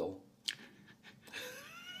 Force of will.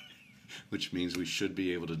 Which means we should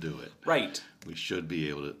be able to do it. Right. We should be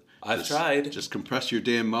able to. I've tried. Just compress your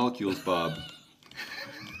damn molecules, Bob.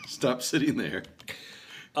 Stop sitting there.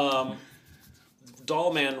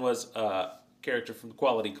 Dollman was a character from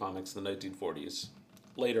Quality Comics in the 1940s,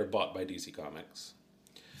 later bought by DC Comics.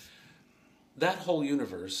 That whole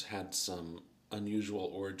universe had some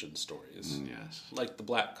unusual origin stories. Yes. Like the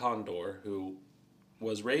Black Condor, who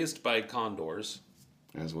was raised by condors.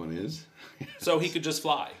 As one is. So he could just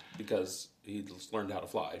fly, because he learned how to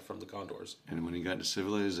fly from the condors. And when he got to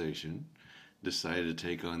civilization, decided to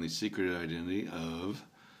take on the secret identity of...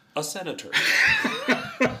 a senator.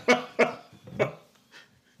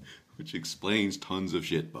 Which explains tons of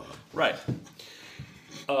shit, Bob. Right.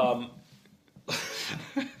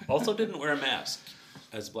 Also didn't wear a mask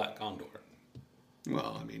as Black Condor.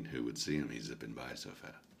 Well, I mean, who would see him? He's zipping by so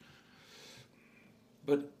fast.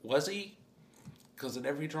 But was he? Because in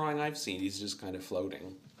every drawing I've seen, he's just kind of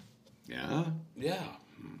floating. Yeah? Yeah.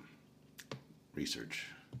 Research.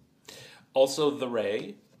 Also, the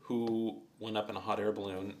Ray, who went up in a hot air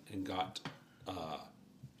balloon and got...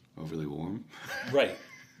 overly warm? Right.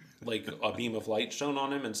 Like a beam of light shone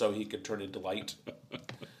on him, and so he could turn into light.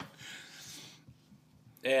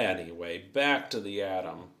 Anyway, back to the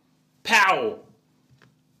Atom. Pow!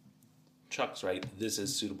 Chuck's right. This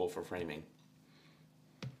is suitable for framing.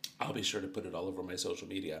 I'll be sure to put it all over my social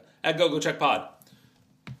media. At GoGoCheckPod.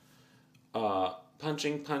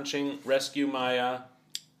 Punching, rescue Maya.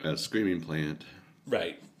 Screaming Plant.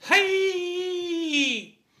 Right.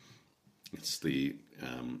 Hey! It's the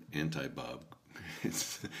anti-Bob.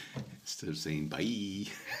 Instead of saying bye.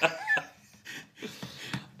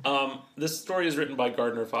 This story is written by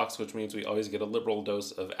Gardner Fox, which means we always get a liberal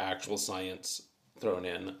dose of actual science thrown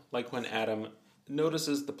in. Like when Adam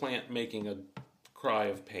notices the plant making a cry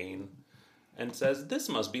of pain and says, "This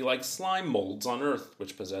must be like slime molds on Earth,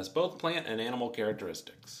 which possess both plant and animal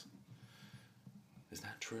characteristics." Is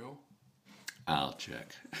that true? I'll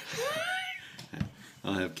check.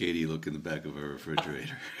 I'll have Katie look in the back of her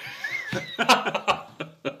refrigerator.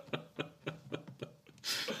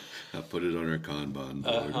 I'll put it on her Kanban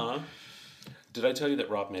board. Uh-huh. Did I tell you that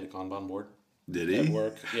Rob made a Kanban board? Did he? At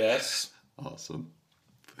work, yes. Awesome.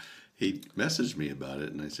 He messaged me about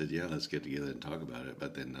it, and I said, yeah, let's get together and talk about it,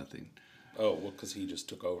 but then nothing. Oh, well, because he just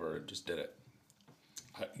took over and just did it.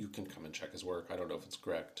 You can come and check his work. I don't know if it's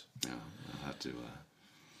correct. No, I'll have to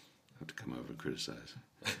come over and criticize.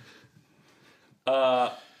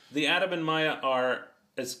 The Adam and Maya are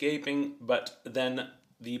escaping, but then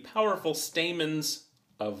the powerful stamens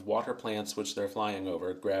of water plants which they're flying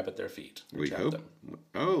over grab at their feet. We trap hope. them.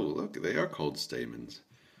 Oh, look, they are called stamens.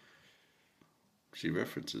 She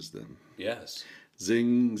references them. Yes.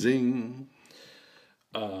 Zing, zing.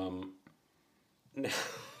 I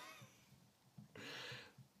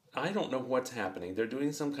don't know what's happening. They're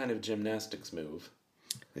doing some kind of gymnastics move.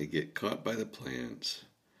 They get caught by the plants,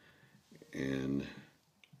 and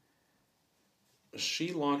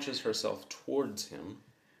she launches herself towards him.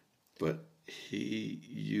 But he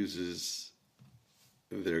uses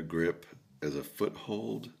their grip as a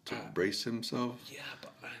foothold to brace himself. Yeah,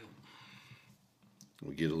 but I don't...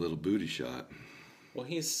 We get a little booty shot. Well,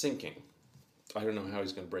 he's sinking. I don't know how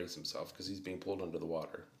he's going to brace himself because he's being pulled under the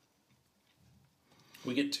water.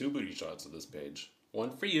 We get 2 booty shots of this page.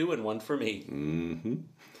 One for you and one for me. Mm-hmm.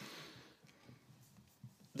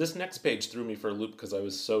 This next page threw me for a loop because I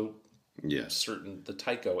was so certain the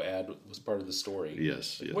Tyco ad was part of the story.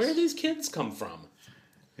 Yes, yes. Where do these kids come from?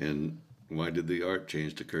 And why did the art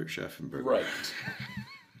change to Kurt Schaffenberger?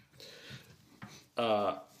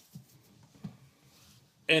 Right.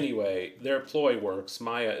 Anyway, their ploy works.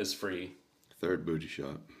 Maya is free. 3rd booty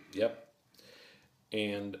shot. Yep.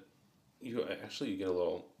 And you get a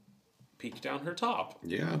little peek down her top.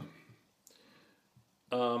 Yeah.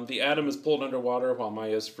 The Atom is pulled underwater while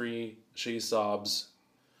Maya is free. She sobs,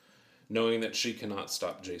 knowing that she cannot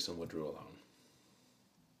stop Jason Woodrue alone.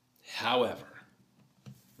 However,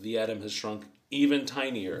 the Atom has shrunk even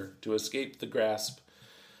tinier to escape the grasp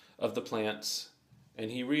of the plants,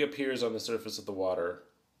 and he reappears on the surface of the water,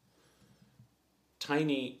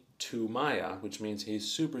 tiny to Maya, which means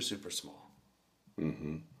he's super, super small.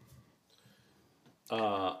 Mm-hmm.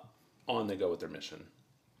 On they go with their mission.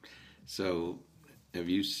 So, have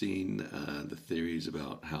you seen the theories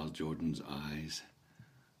about Hal Jordan's eyes?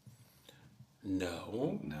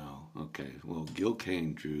 No. No. Okay. Well, Gil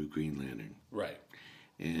Kane drew Green Lantern. Right.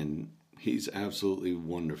 And he's absolutely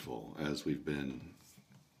wonderful, as we've been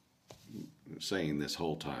saying this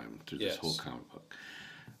whole time through this whole comic book.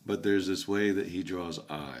 But there's this way that he draws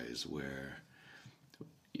eyes where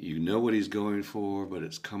you know what he's going for, but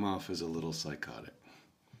it's come off as a little psychotic.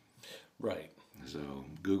 Right. So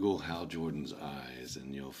Google Hal Jordan's eyes,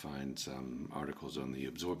 and you'll find some articles on the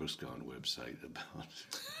Absorbiscon website about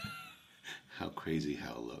how crazy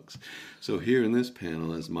Hal looks. So here in this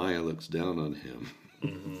panel, as Maya looks down on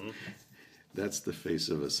him, that's the face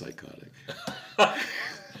of a psychotic.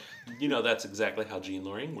 You know, that's exactly how Jean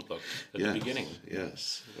Loring would look at the beginning.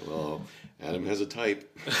 Yes. Well, Adam has a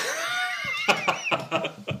type.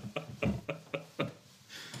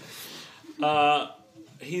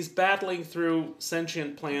 He's battling through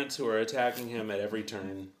sentient plants who are attacking him at every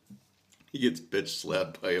turn. He gets bitch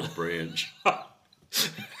slapped by a branch.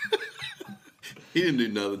 He didn't do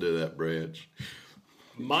nothing to that branch.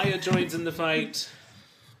 Maya joins in the fight.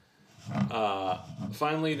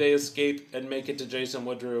 Finally, they escape and make it to Jason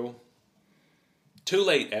Woodrue. Too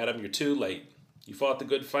late, Adam. You're too late. You fought the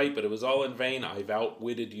good fight, but it was all in vain. I've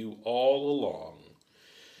outwitted you all along.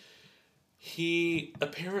 He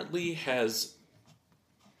apparently has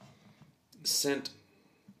sent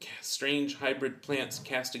strange hybrid plants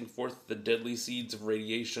casting forth the deadly seeds of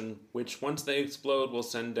radiation, which, once they explode, will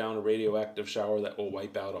send down a radioactive shower that will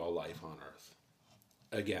wipe out all life on Earth.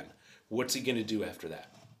 Again, what's he going to do after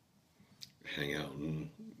that? Hang out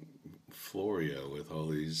in Floria with all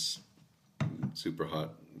these super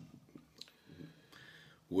hot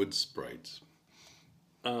wood sprites.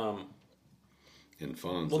 And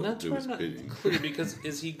Fonz well, that's where I'm not clear, because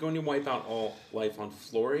is he going to wipe out all life on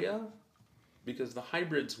Floria? Because the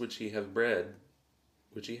hybrids which he has bred,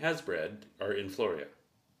 are in Floria.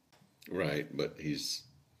 Right, but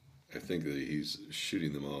I think that he's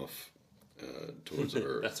shooting them off towards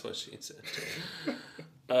Earth. That's what she said.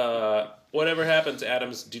 Whatever happens,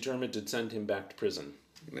 Adam's determined to send him back to prison.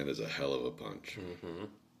 That is a hell of a punch. Mm-hmm.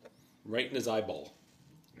 Right in his eyeball.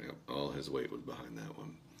 Yep, all his weight was behind that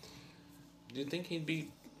one. Do you think he'd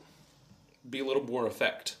be a little more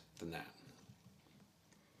effect than that?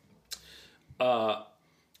 Well,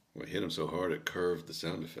 it hit him so hard it curved the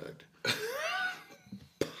sound effect.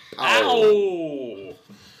 Ow!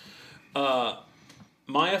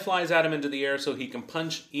 Maya flies Adam into the air so he can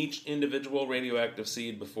punch each individual radioactive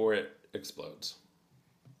seed before it explodes.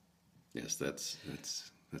 Yes, that's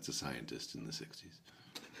a scientist in the 60s.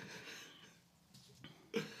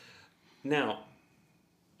 Now,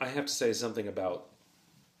 I have to say something about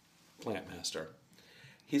Plant Master.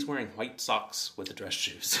 He's wearing white socks with the dress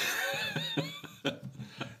shoes.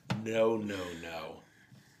 No.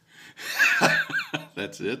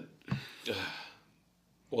 That's it?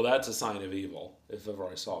 Well, that's a sign of evil, if ever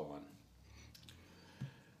I saw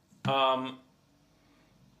one.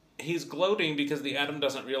 He's gloating because the Atom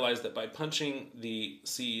doesn't realize that by punching the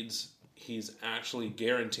seeds, he's actually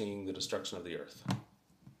guaranteeing the destruction of the Earth.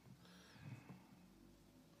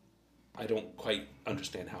 I don't quite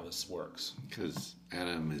understand how this works. Because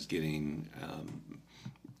Adam is getting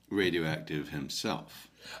radioactive himself.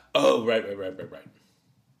 Oh, right.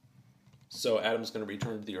 So Adam's going to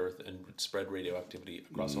return to the Earth and spread radioactivity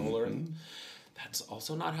across the whole Earth. That's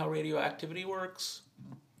also not how radioactivity works.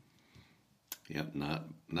 Yep, not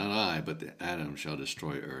I, but the Atom shall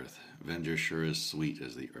destroy Earth. Avenger sure is sweet,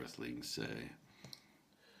 as the Earthlings say.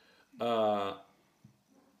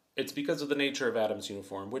 It's because of the nature of Adam's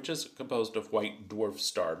uniform, which is composed of white dwarf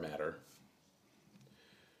star matter.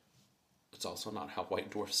 It's also not how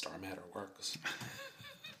white dwarf star matter works.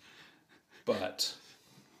 But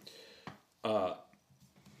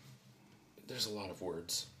there's a lot of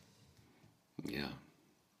words. Yeah.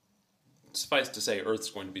 Suffice to say, Earth's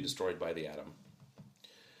going to be destroyed by the Atom.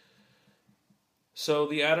 So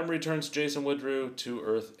the Atom returns Jason Woodrue to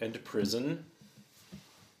Earth and to prison.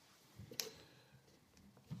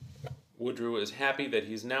 Woodrue is happy that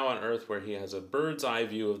he's now on Earth, where he has a bird's eye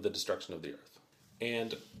view of the destruction of the Earth.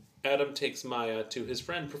 And Adam takes Maya to his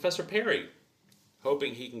friend, Professor Perry,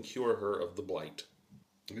 hoping he can cure her of the blight.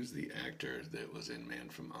 Who's the actor that was in Man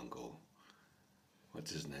from U.N.C.L.E.?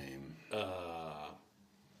 What's his name?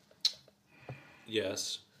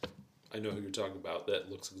 Yes. I know who you're talking about.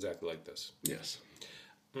 That looks exactly like this. Yes.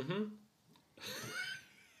 Mm-hmm.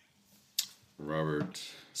 Robert...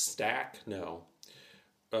 Stack? No.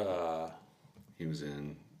 He was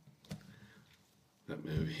in that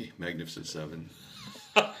movie, Magnificent Seven.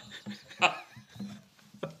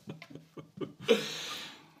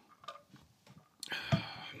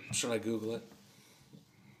 Should I Google it?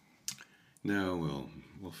 No,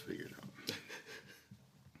 we'll figure it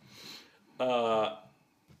out.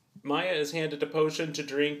 Maya is handed a potion to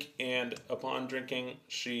drink, and upon drinking,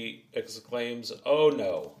 she exclaims, "Oh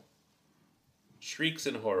no!" Shrieks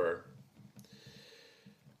in horror.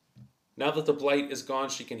 Now that the blight is gone,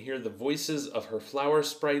 she can hear the voices of her flower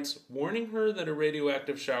sprites warning her that a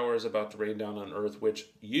radioactive shower is about to rain down on Earth, which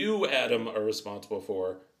you, Adam, are responsible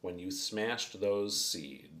for when you smashed those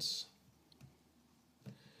seeds.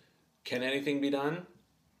 Can anything be done?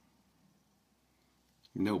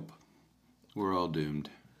 Nope. We're all doomed.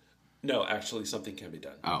 No, actually, something can be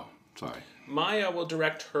done. Oh, sorry. Maya will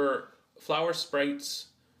direct her flower sprites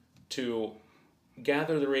to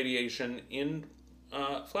gather the radiation in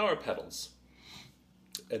flower petals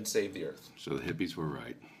and save the Earth. So the hippies were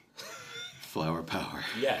right. Flower power.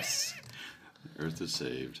 Yes. Earth is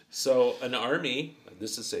saved. So an army,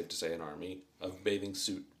 this is safe to say, an army of bathing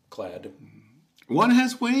suit clad. One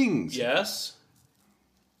has wings. Yes.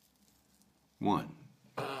 One.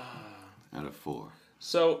 Out of 4.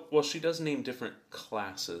 So, well, she does name different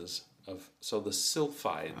classes of. So the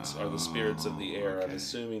sylphides are the spirits of the air. okay. I'm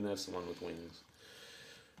assuming that's the one with wings.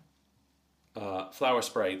 Flower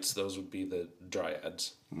sprites, those would be the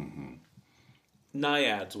dryads. Mm-hmm.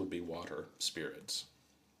 Naiads would be water spirits.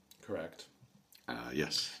 Correct.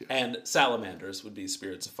 Yes. And salamanders would be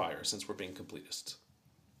spirits of fire, since we're being completists.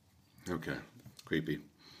 Okay. Creepy.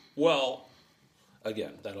 Well,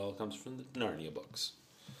 again, that all comes from the Narnia books.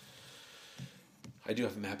 I do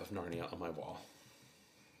have a map of Narnia on my wall.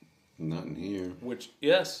 Not in here. Which,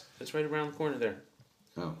 yes, it's right around the corner there.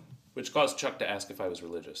 Oh. Which caused Chuck to ask if I was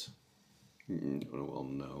religious. Well,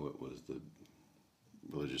 no, it was the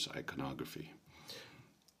religious iconography.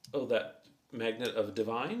 Oh, that Magnet of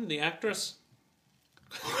Divine, the actress?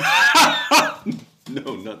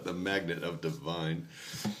 No, not the Magnet of Divine.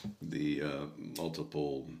 The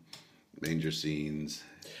multiple manger scenes.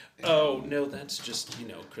 Oh, no, that's just,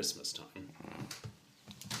 Christmas time.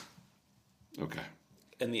 Okay.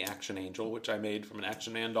 And the Action Angel, which I made from an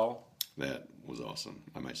Action Man doll. That was awesome.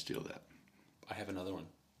 I might steal that. I have another one,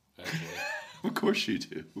 actually. Of course you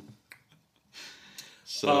do.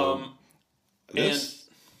 So,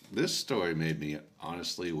 this story made me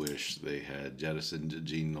honestly wish they had jettisoned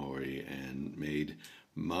Jean Laurie and made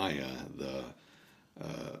Maya the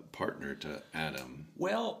partner to Adam.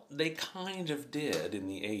 Well, they kind of did in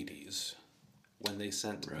the 80s when they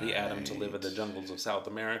sent the Adam to live in the jungles of South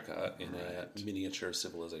America in a miniature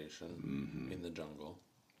civilization in the jungle.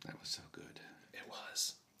 That was so good. It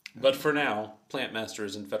was. But for now, Plant Master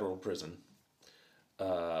is in federal prison,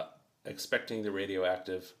 expecting the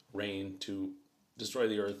radioactive rain to destroy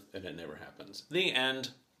the Earth, and it never happens. The end.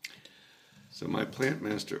 So my Plant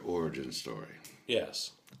Master origin story.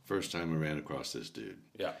 Yes. First time I ran across this dude.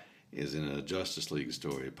 Yeah. Is in a Justice League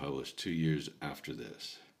story published 2 years after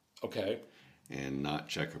this. Okay. And not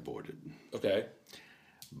checkerboarded. Okay.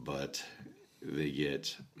 But they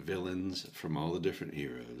get villains from all the different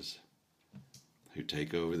heroes who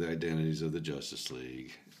take over the identities of the Justice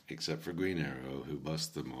League, except for Green Arrow, who busts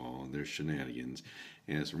them all and their shenanigans.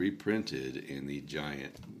 And it's reprinted in the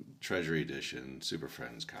giant Treasury Edition Super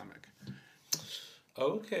Friends comic.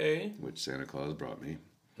 Okay. Which Santa Claus brought me.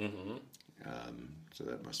 Mm-hmm. So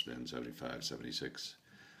that must have been 75, 76.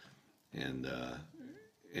 And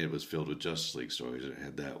it was filled with Justice League stories. It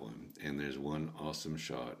had that one. And there's one awesome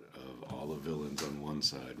shot of all the villains on one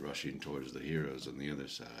side rushing towards the heroes on the other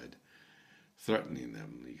side, threatening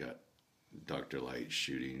them. You got Dr. Light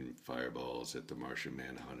shooting fireballs at the Martian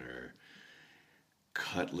Manhunter.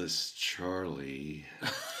 Cutlass Charlie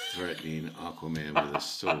threatening Aquaman with a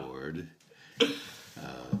sword.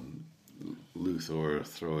 Luthor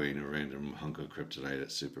throwing a random hunk of kryptonite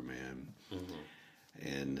at Superman. Mm-hmm.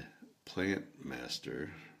 And Plant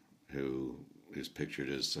Master, who is pictured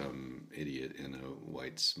as some idiot in a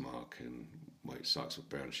white smock and white socks with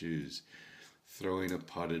brown shoes, throwing a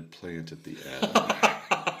potted plant at the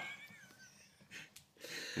Atom.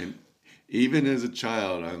 And even as a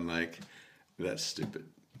child, I'm like, that's stupid.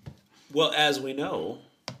 Well, as we know,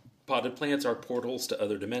 potted plants are portals to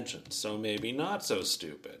other dimensions, so maybe not so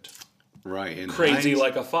stupid. Right. Crazy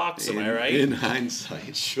like a fox, am I right? In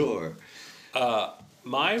hindsight, sure.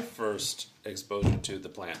 My first exposure to the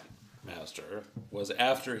Plant Master was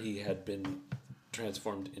after he had been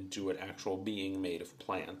transformed into an actual being made of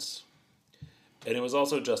plants. And it was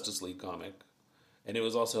also a Justice League comic. And it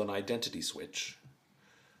was also an identity switch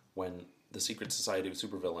when the Secret Society of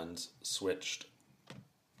Supervillains switched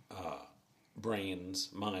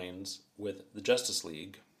minds with the Justice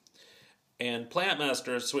League. And Plant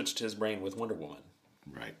Master switched his brain with Wonder Woman.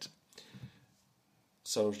 Right.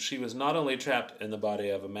 So she was not only trapped in the body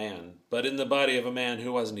of a man, but in the body of a man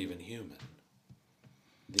who wasn't even human.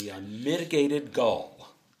 The unmitigated gall.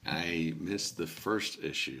 I missed the first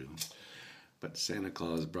issue, but Santa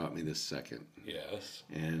Claus brought me the second. Yes.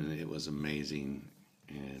 And it was amazing.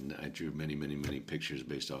 And I drew many, many, many pictures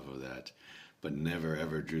based off of that, but never,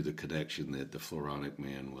 ever drew the connection that the Floronic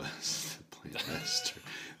Man was the Plant Master,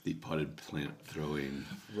 the potted plant throwing.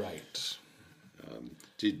 Right.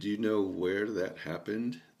 Did you know where that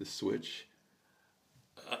happened, the switch?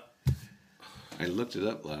 I looked it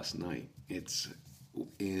up last night. It's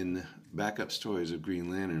in backup stories of Green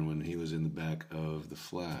Lantern when he was in the back of The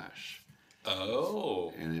Flash.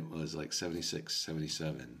 Oh. And it was like 76,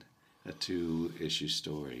 77. a 2-issue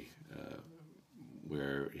story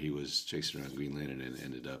where he was chasing around Green Lantern and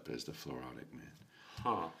ended up as the Floronic Man.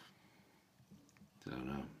 Huh. I don't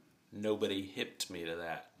know. Nobody hipped me to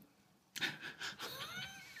that.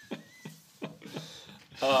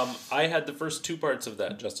 I had the first 2 parts of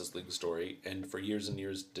that Justice League story, and for years and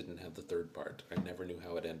years didn't have the 3rd part. I never knew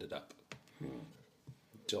how it ended up.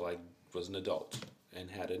 Until I was an adult and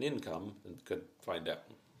had an income and could find out.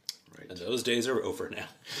 Right. And those days are over now.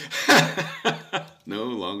 No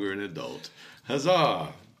longer an adult.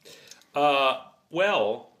 Huzzah!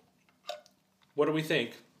 Well, what do we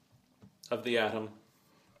think of the Atom?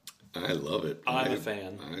 I love it. I'm a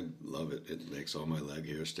fan. I love it. It makes all my leg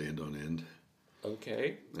hair stand on end.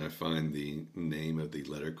 Okay. I find the name of the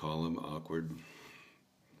letter column awkward.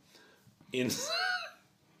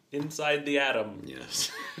 Inside the Atom. Yes.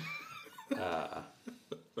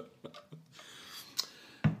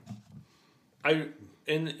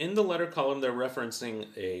 In the letter column, they're referencing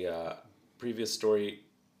a previous story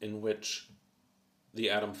in which the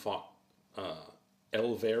Atom fought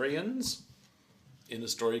Elvarians in a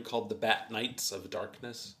story called The Bat Knights of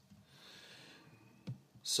Darkness.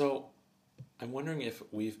 So, I'm wondering if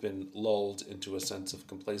we've been lulled into a sense of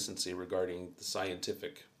complacency regarding the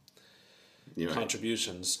scientific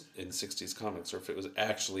contributions in 60s comics, or if it was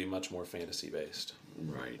actually much more fantasy-based.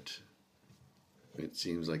 Right. It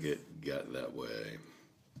seems like it got that way.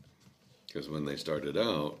 Because when they started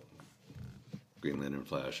out, Green Lantern,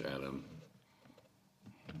 Flash, Atom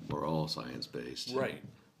were all science-based. Right.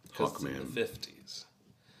 Because Hawkman. in the 50s,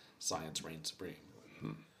 science reigned supreme.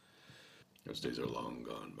 Those days are long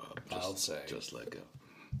gone, Bob. I'll say. Just let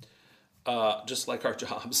go. Just like our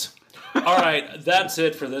jobs. All right, that's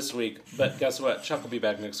it for this week. But guess what? Chuck will be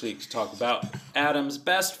back next week to talk about Adam's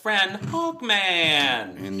best friend,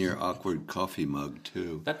 Hawkman. And your awkward coffee mug,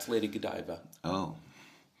 too. That's Lady Godiva. Oh,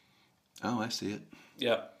 I see it.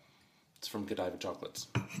 Yep. It's from Godiva Chocolates.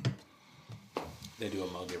 They do a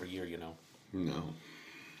mug every year, you know. No.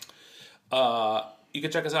 You can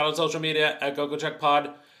check us out on social media at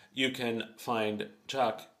GoGoCheckPod. You can find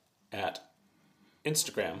Chuck at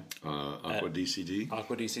Instagram. AquaDCD.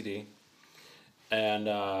 AquaDCD. And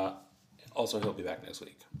also he'll be back next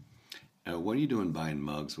week. What are you doing buying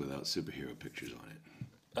mugs without superhero pictures on it?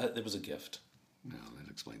 It was a gift. No, that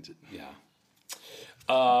explains it. Yeah.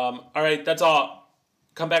 All right, that's all.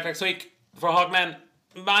 Come back next week for Hawkman.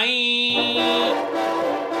 Bye!